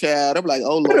video, Chad. I'm like,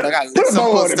 oh, Lord, I got to put a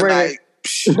bow on it, Brandon.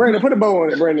 Brandon, put a bow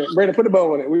on it, Brandon, put a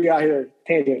bow on it. We out here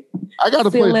tangent. I got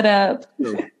to fill it up.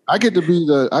 I get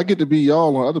to be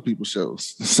y'all on other people's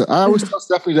shows. So I always tell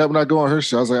Stephanie that when I go on her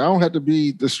show. I was like, I don't have to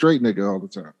be the straight nigga all the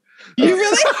time. You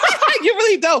really? You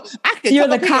really don't. You're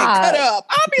the cop. Cut up.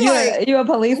 I'll be like, you're a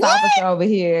police officer over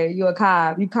here. You a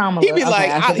cop. You Kamala. He be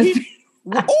like,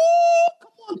 come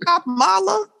on, Cop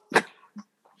Mala.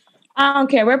 I don't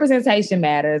care. Representation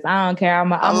matters. I don't care.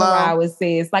 I'm a ride with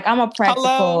sis. Like I'm a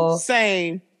practical.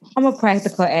 Same. I'm a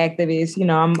practical activist. You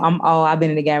know, I've been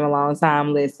in the game a long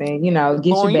time. Listen, you know,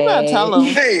 get your bag. Tell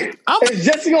him. Hey, is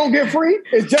Jesse gonna get free?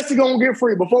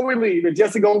 Before we leave, is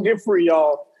Jesse gonna get free,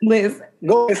 y'all? Listen.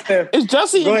 Go ahead, Steph. Is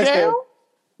Jesse in jail? Steph.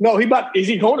 No, is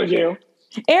he going to jail?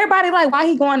 Everybody like, why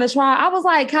he going to trial? I was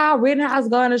like, Kyle Rittenhouse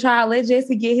going to trial. Let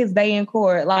Jesse get his day in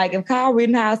court. Like, if Kyle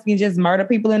Rittenhouse can just murder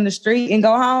people in the street and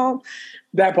go home,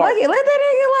 that part. Fuck it. Let the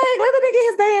nigga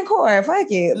get his day in court. Fuck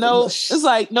it. No, it's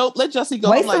like, nope, let Jesse go.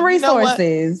 Waste some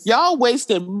resources. Y'all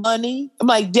wasting money. I'm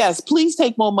like, yes, please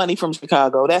take more money from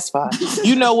Chicago. That's fine.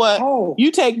 You know what?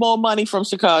 You take more money from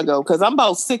Chicago because I'm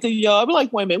about sick of y'all. I'll be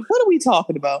like, wait a minute, what are we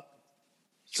talking about?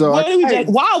 So why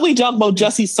are we talking about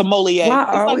Jussie Smollett? Why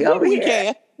are we over here?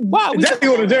 Care? Why are we Jesse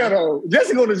go to jail though?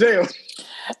 Jesse go to jail.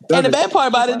 And the bad part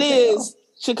about it is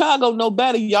Chicago know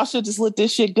better. Y'all should just let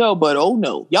this shit go. But oh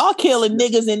no, y'all killing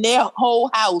niggas in their whole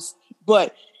house.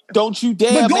 But don't you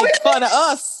dare make fun of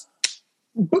us.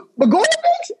 But go ahead,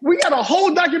 bitch. We got a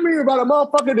whole documentary about a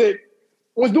motherfucker that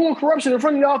was doing corruption in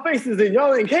front of y'all faces and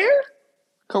y'all didn't care.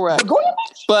 Correct.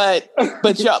 But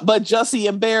Jussie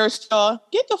embarrassed y'all.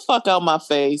 Get the fuck out my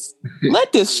face.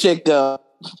 Let this shit go.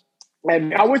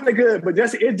 Man, I wish they could, but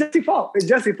it's Jesse's fault. It's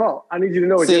Jesse's fault. I need you to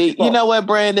know it's Jesse's fault. You know what,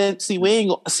 Brandon? You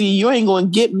ain't gonna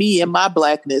get me in my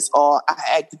blackness all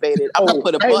activated. I'm gonna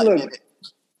put a button in it.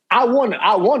 I wanna.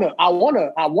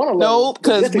 Nope,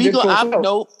 because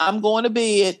I'm going to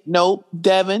bed. Nope,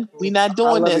 Devin, we not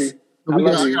doing this. I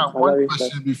got one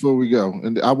question before we go,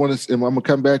 and I'm gonna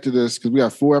come back to this because we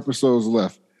got 4 episodes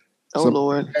left. Oh,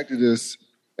 Lord! Back to this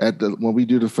when we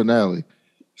do the finale.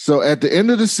 So at the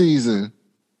end of the season,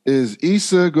 is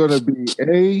Issa going to be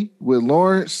A with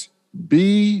Lawrence,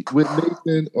 B with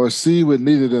Nathan, or C with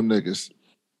neither of them niggas?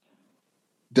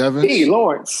 Devin? B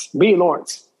Lawrence.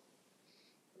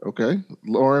 Okay,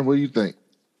 Lauren, what do you think?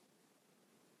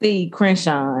 C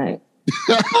Crenshaw.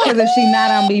 Because if she not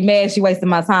gonna be mad, she wasting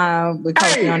my time with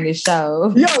Kofi on this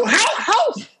show. Yo,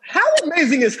 how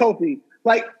amazing is Kofi?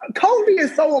 Like Kofi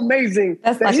is so amazing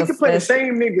that he can play the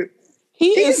same nigga. He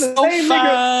is so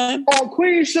fine on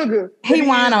Queen Sugar. He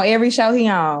won on every show he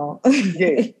on.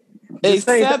 Yeah,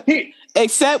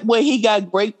 except when he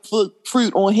got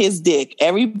grapefruit on his dick.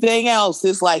 Everything else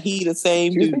is like he the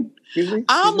same dude.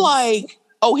 I'm like,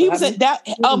 he was at that.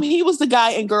 He was the guy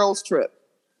in Girls Trip.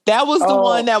 That was the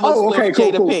one that was with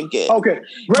Jada Pinkett. Okay,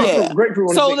 grapefruit.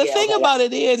 So the thing about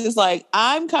it is like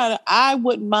I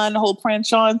wouldn't mind the whole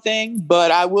Crenshaw thing,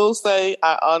 but I will say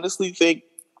I honestly think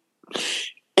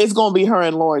it's gonna be her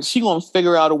and Lawrence. She gonna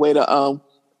figure out a way to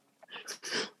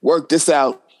work this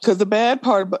out. Because the bad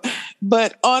part,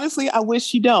 but honestly, I wish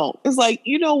she don't. It's like,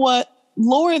 you know what?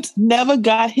 Lawrence never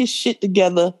got his shit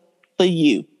together for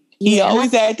you. He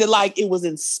always acted like it was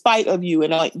in spite of you,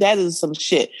 and like that is some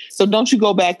shit. So don't you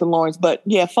go back to Lawrence, but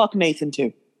yeah, fuck Nathan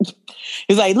too.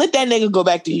 He's like, let that nigga go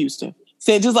back to Houston.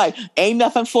 Said just like, ain't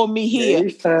nothing for me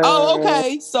here. Oh,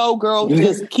 okay. So girl,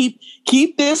 just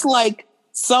keep this like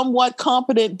somewhat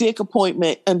competent dick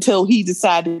appointment until he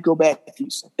decided to go back to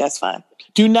Houston. That's fine.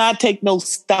 Do not take no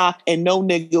stock and no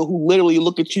nigga who literally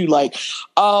look at you like,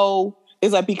 oh,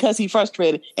 it's like because he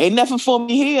frustrated. Ain't nothing for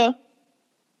me here.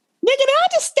 Nigga, did I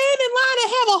just stand in line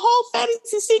and have a whole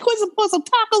fantasy sequence and put some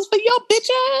tacos for your bitch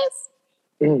ass?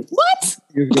 What?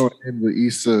 You're going to end with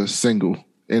Issa single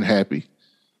and happy.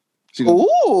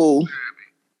 Ooh.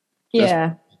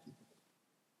 Yeah.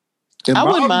 And I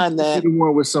Molly wouldn't mind that. Be the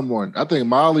one with someone. I think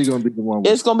Molly going to be the one.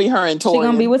 It's going to be her and Torian. She's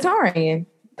going to be with Torian.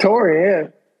 Torian, yeah.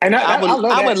 And I would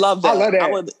love that. I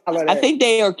love that. I think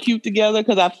they are cute together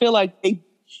because I feel like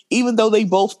even though they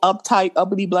both uptight,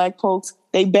 uppity black folks,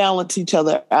 they balance each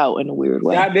other out in a weird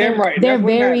way. Goddamn right. They're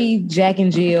very Jack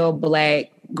and Jill black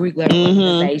Greek letter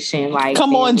organization. Like,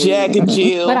 come on, Jack and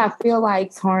Jill. But I feel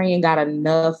like Torian got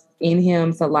enough in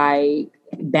him to like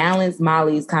balance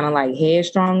Molly's kind of like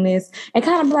headstrongness and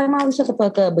kind of be like, Molly, shut the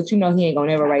fuck up. But you know he ain't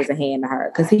gonna never raise a hand to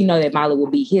her because he know that Molly will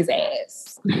beat his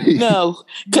ass. No,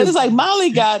 because it's like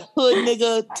Molly got hood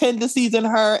nigga tendencies in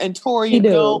her and Tori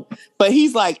don't. But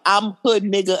he's like, I'm hood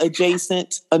nigga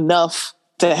adjacent enough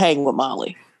to hang with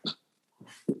Molly.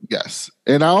 Yes.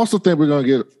 And I also think we're going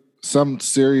to get some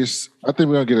serious, I think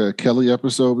we're going to get a Kelly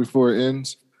episode before it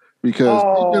ends. Because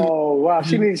wow,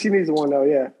 she needs one though,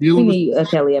 yeah. She needs a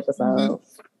Kelly episode.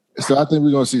 So I think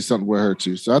we're going to see something with her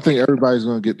too. So I think everybody's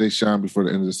going to get their shine before the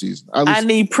end of the season. I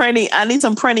need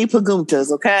some pretty preguntas,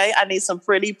 okay? I need some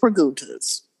pretty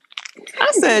preguntas.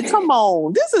 I said, come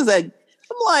on. I'm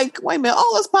like, wait a minute.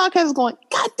 All this podcast is going,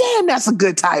 God damn, that's a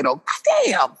good title. God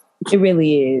damn. It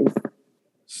really is.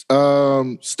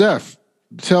 Steph,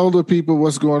 tell the people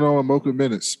what's going on with Mocha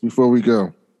Minutes before we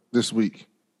go this week.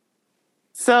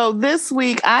 So this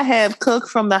week I have Cook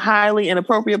from the Highly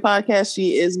Inappropriate Podcast.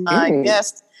 She is my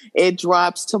guest. It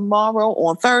drops tomorrow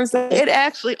on Thursday. It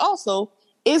actually also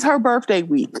is her birthday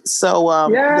week. So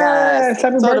yes.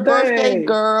 Happy birthday. The birthday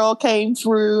girl came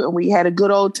through and we had a good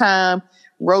old time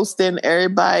roasting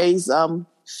everybody's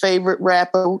favorite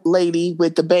rapper lady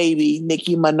with the baby,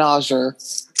 Nicki Minaj.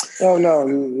 Oh no.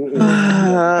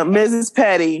 Mrs.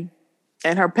 Petty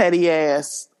and her petty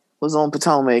ass was on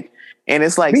Potomac. And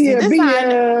it's like, this is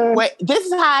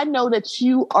how I know that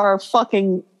you are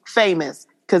fucking famous.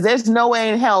 Because there's no way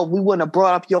in hell we wouldn't have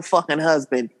brought up your fucking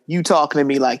husband. You talking to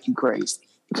me like you crazy.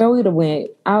 Girl, we'd have went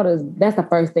out of, that's the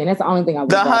first thing. That's the only thing I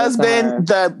would have. The husband,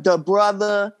 the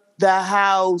brother, the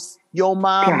house, your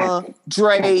mama, God,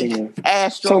 Drake,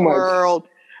 Astro World,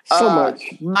 so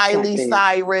much. Miley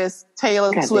Cyrus,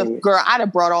 Taylor Swift. Girl, I'd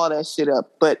have brought all that shit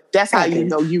up. But that's how you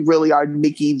know you really are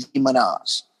Nicki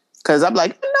Minaj. Because I'm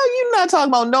like, no, you're not talking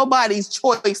about nobody's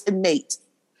choice and mate.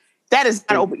 That is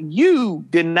not open. You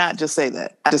did not just say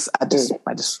that. I just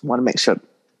want to make sure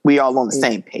we all on the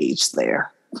same page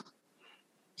there.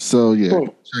 So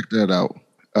check that out.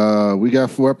 We got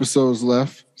 4 episodes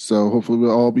left, so hopefully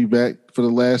we'll all be back for the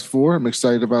last 4. I'm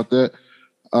excited about that.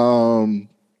 I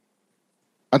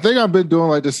think I've been doing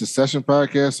like this Succession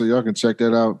podcast, so y'all can check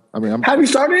that out. I mean, have you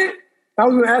started? I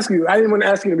was going to ask you. I didn't want to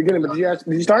ask you in the beginning, but did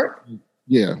you start?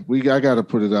 Yeah, I got to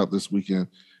put it out this weekend.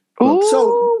 Ooh,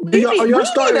 so we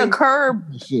need a Curb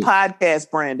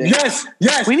podcast, Brandon. Yes.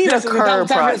 We need a Curb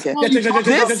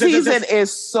podcast. This season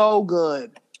is so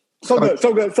good. So good.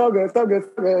 Talk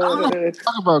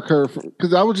about Curb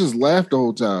because I would just laugh the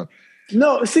whole time.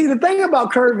 No, see, the thing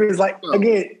about Curb is like,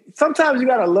 again, sometimes you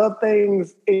gotta love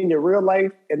things in your real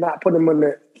life and not put them in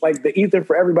the ether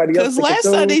for everybody else. Because last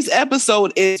Sunday's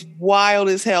episode is wild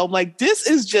as hell. Like, this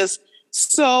is just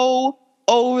so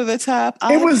over the top.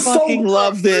 I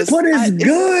love this. But it's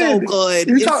good. So good.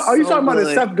 Are you talking about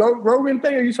the Seth Rogen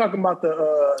thing? Or are you talking about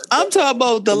the? I'm talking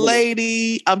about the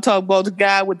lady. I'm talking about the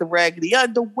guy with the raggedy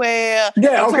underwear.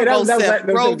 Yeah, I'm okay. Seth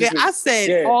Rogen. I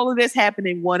said all of this happened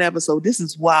in one episode. This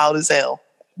is wild as hell.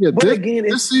 Yeah,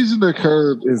 this season of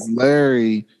Curb is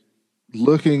Larry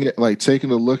looking at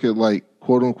taking a look at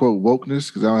quote unquote wokeness,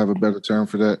 because I don't have a better term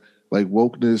for that, like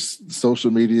wokeness,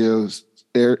 social media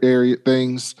area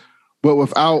things. But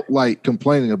without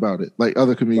complaining about it, like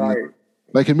other comedians. Right.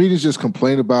 Like comedians just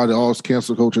complain about it, all it's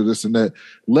cancel culture, this and that.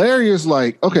 Larry is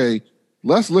like, okay,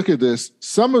 let's look at this.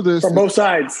 Some of this from both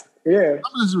sides. Yeah.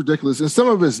 Some of this is ridiculous and some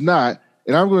of it's not.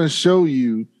 And I'm going to show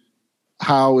you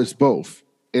how it's both.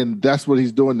 And that's what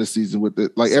he's doing this season with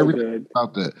it. Everything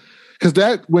about that.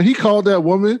 Because when he called that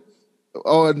woman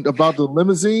about the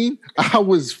limousine, I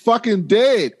was fucking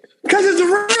dead. Because it's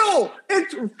real.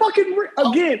 It's fucking real.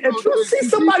 Again, if you see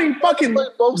somebody fucking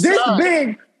this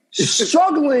big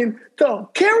struggling to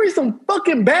carry some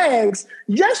fucking bags,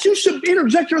 yes, you should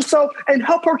interject yourself and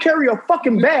help her carry a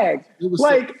fucking bag.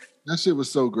 That shit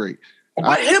was so great.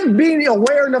 But him being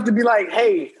aware enough to be like,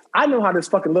 hey, I know how this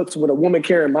fucking looks with a woman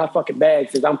carrying my fucking bag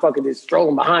since I'm fucking just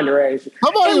strolling behind her ass. It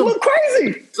look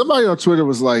crazy. Somebody on Twitter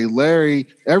was like, Larry,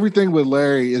 everything with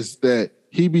Larry is that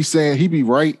he be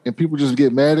right and people just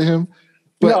get mad at him.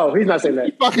 But no, he's not saying that.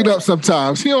 He fucking up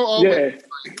sometimes. He don't always. Yeah.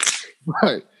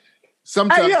 Right.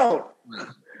 Sometimes. Hey, yo.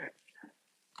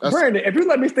 Brandon, if you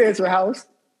let me stay at your house,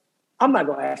 I'm not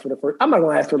gonna ask for the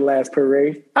last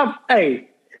parade. I'm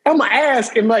gonna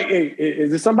ask and hey,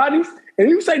 is it somebody's? And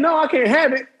you say no, I can't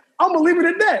have it. I'm gonna leave it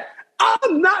at that.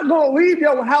 I'm not gonna leave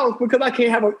your house because I can't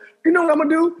have you know what I'm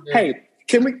gonna do? Yeah. Hey,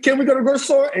 can we go to the grocery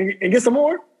store and get some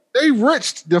more? They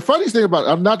rich. The funniest thing about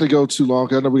I'm not to go too long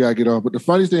because I know we gotta get on, but the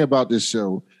funniest thing about this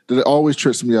show that it always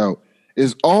trips me out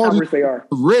is all rich they are.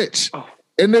 Rich. Oh.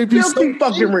 And they be so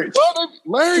fucking rich.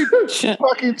 Larry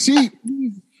fucking cheap.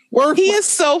 He is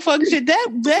so fucking shit.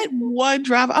 That one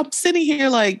driver, I'm sitting here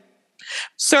like,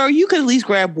 sir, you could at least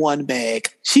grab one bag.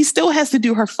 She still has to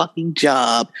do her fucking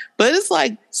job. But it's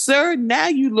like, sir, now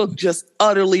you look just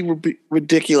utterly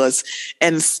ridiculous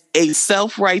and a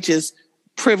self-righteous,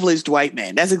 privileged white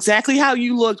man. That's exactly how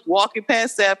you looked walking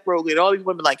past Seth Rogen. All these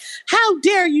women like, how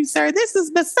dare you, sir? This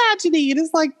is misogyny. And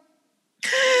it's like,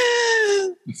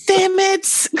 damn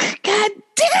it. God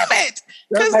damn it.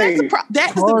 Because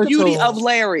that's the beauty of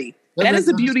Larry. That is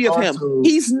the beauty of him.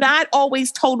 He's not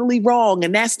always totally wrong,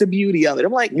 and that's the beauty of it.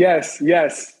 I'm like, yes. I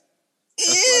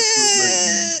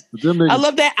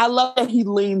love that. I love that he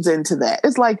leans into that.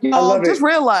 It's like, just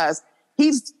realize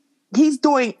he's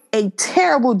doing a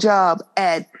terrible job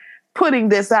at putting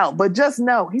this out, but just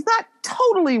know he's not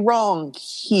totally wrong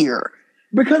here.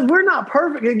 Because we're not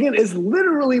perfect. Again, it's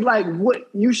literally like what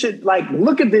you should like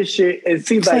look at this shit and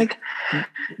see like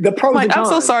the pros and cons.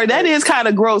 I'm so sorry. That is kind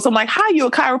of gross. I'm like, how are you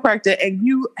a chiropractor and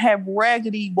you have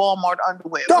raggedy Walmart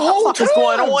underwear? The whole fuck is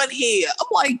going on here? I'm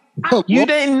like, you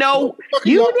didn't know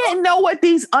what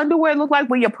these underwear look like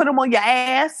when you put them on your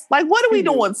ass? Like, what are we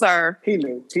doing, sir? He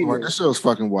knew. This show's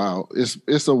fucking wild.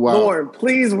 It's a wild. Lauren,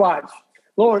 please watch.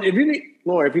 Lauren, if you need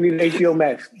an HBO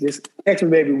Max, just text me,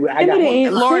 baby. I got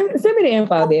one. Lauren, send me the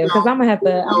info there because I'm gonna have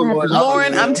to.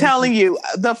 Lauren, I'm telling you,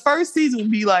 the first season will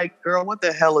be like, girl, what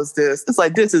the hell is this? It's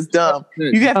like, this is dumb.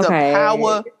 You have to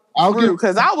power through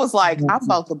because I was like, I'm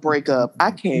about to break up.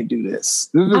 I can't do this.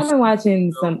 I've been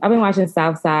watching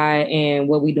Southside and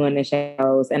What We Do in the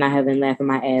Shadows, and I have been laughing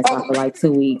my ass off for like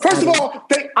 2 weeks. First of all,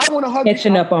 I want to hug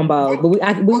catching up on both, but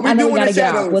I know we gotta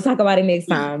get off. We'll talk about it next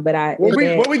time. But what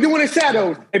we do in the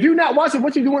shadows. If you're not watching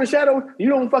What You Do in the Shadows, you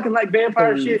don't fucking like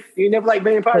vampire shit. You never like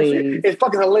vampire shit. It's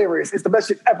fucking hilarious. It's the best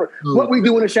shit ever. What We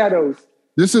Do in the Shadows.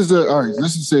 This is all right.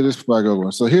 Let's just say this before I go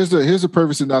on. So here's the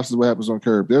perfect synopsis of what happens on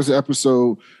Curb. There's an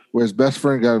episode where his best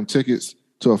friend got him tickets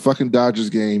to a fucking Dodgers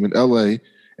game in LA, and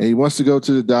he wants to go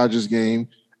to the Dodgers game,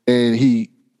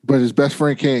 but his best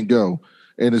friend can't go,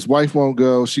 and his wife won't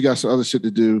go. She got some other shit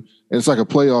to do, and it's like a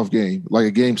playoff game, like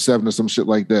a game 7 or some shit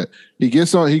like that. He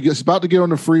gets about to get on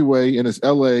the freeway, and it's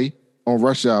LA on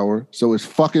rush hour, so it's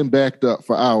fucking backed up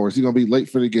for hours. He's gonna be late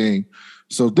for the game.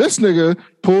 So this nigga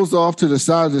pulls off to the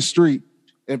side of the street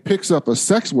and picks up a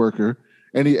sex worker,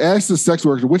 and he asks the sex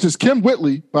worker, which is Kim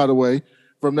Whitley, by the way,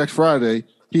 from Next Friday.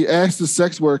 He asked the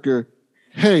sex worker,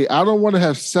 hey, I don't want to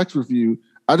have sex with you.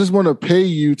 I just want to pay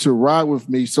you to ride with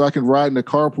me so I can ride in the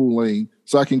carpool lane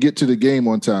so I can get to the game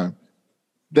on time.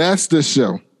 That's the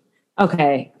show.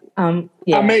 Okay.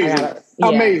 Amazing.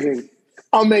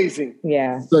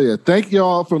 Yeah. So yeah, thank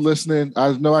y'all for listening.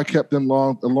 I know I kept them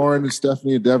long. Lauren and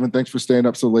Stephanie and Devin, thanks for staying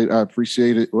up so late. I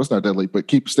appreciate it. Well, it's not that late, but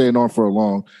keep staying on for a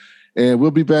long. And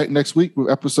we'll be back next week with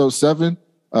episode 7.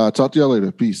 Talk to y'all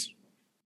later. Peace.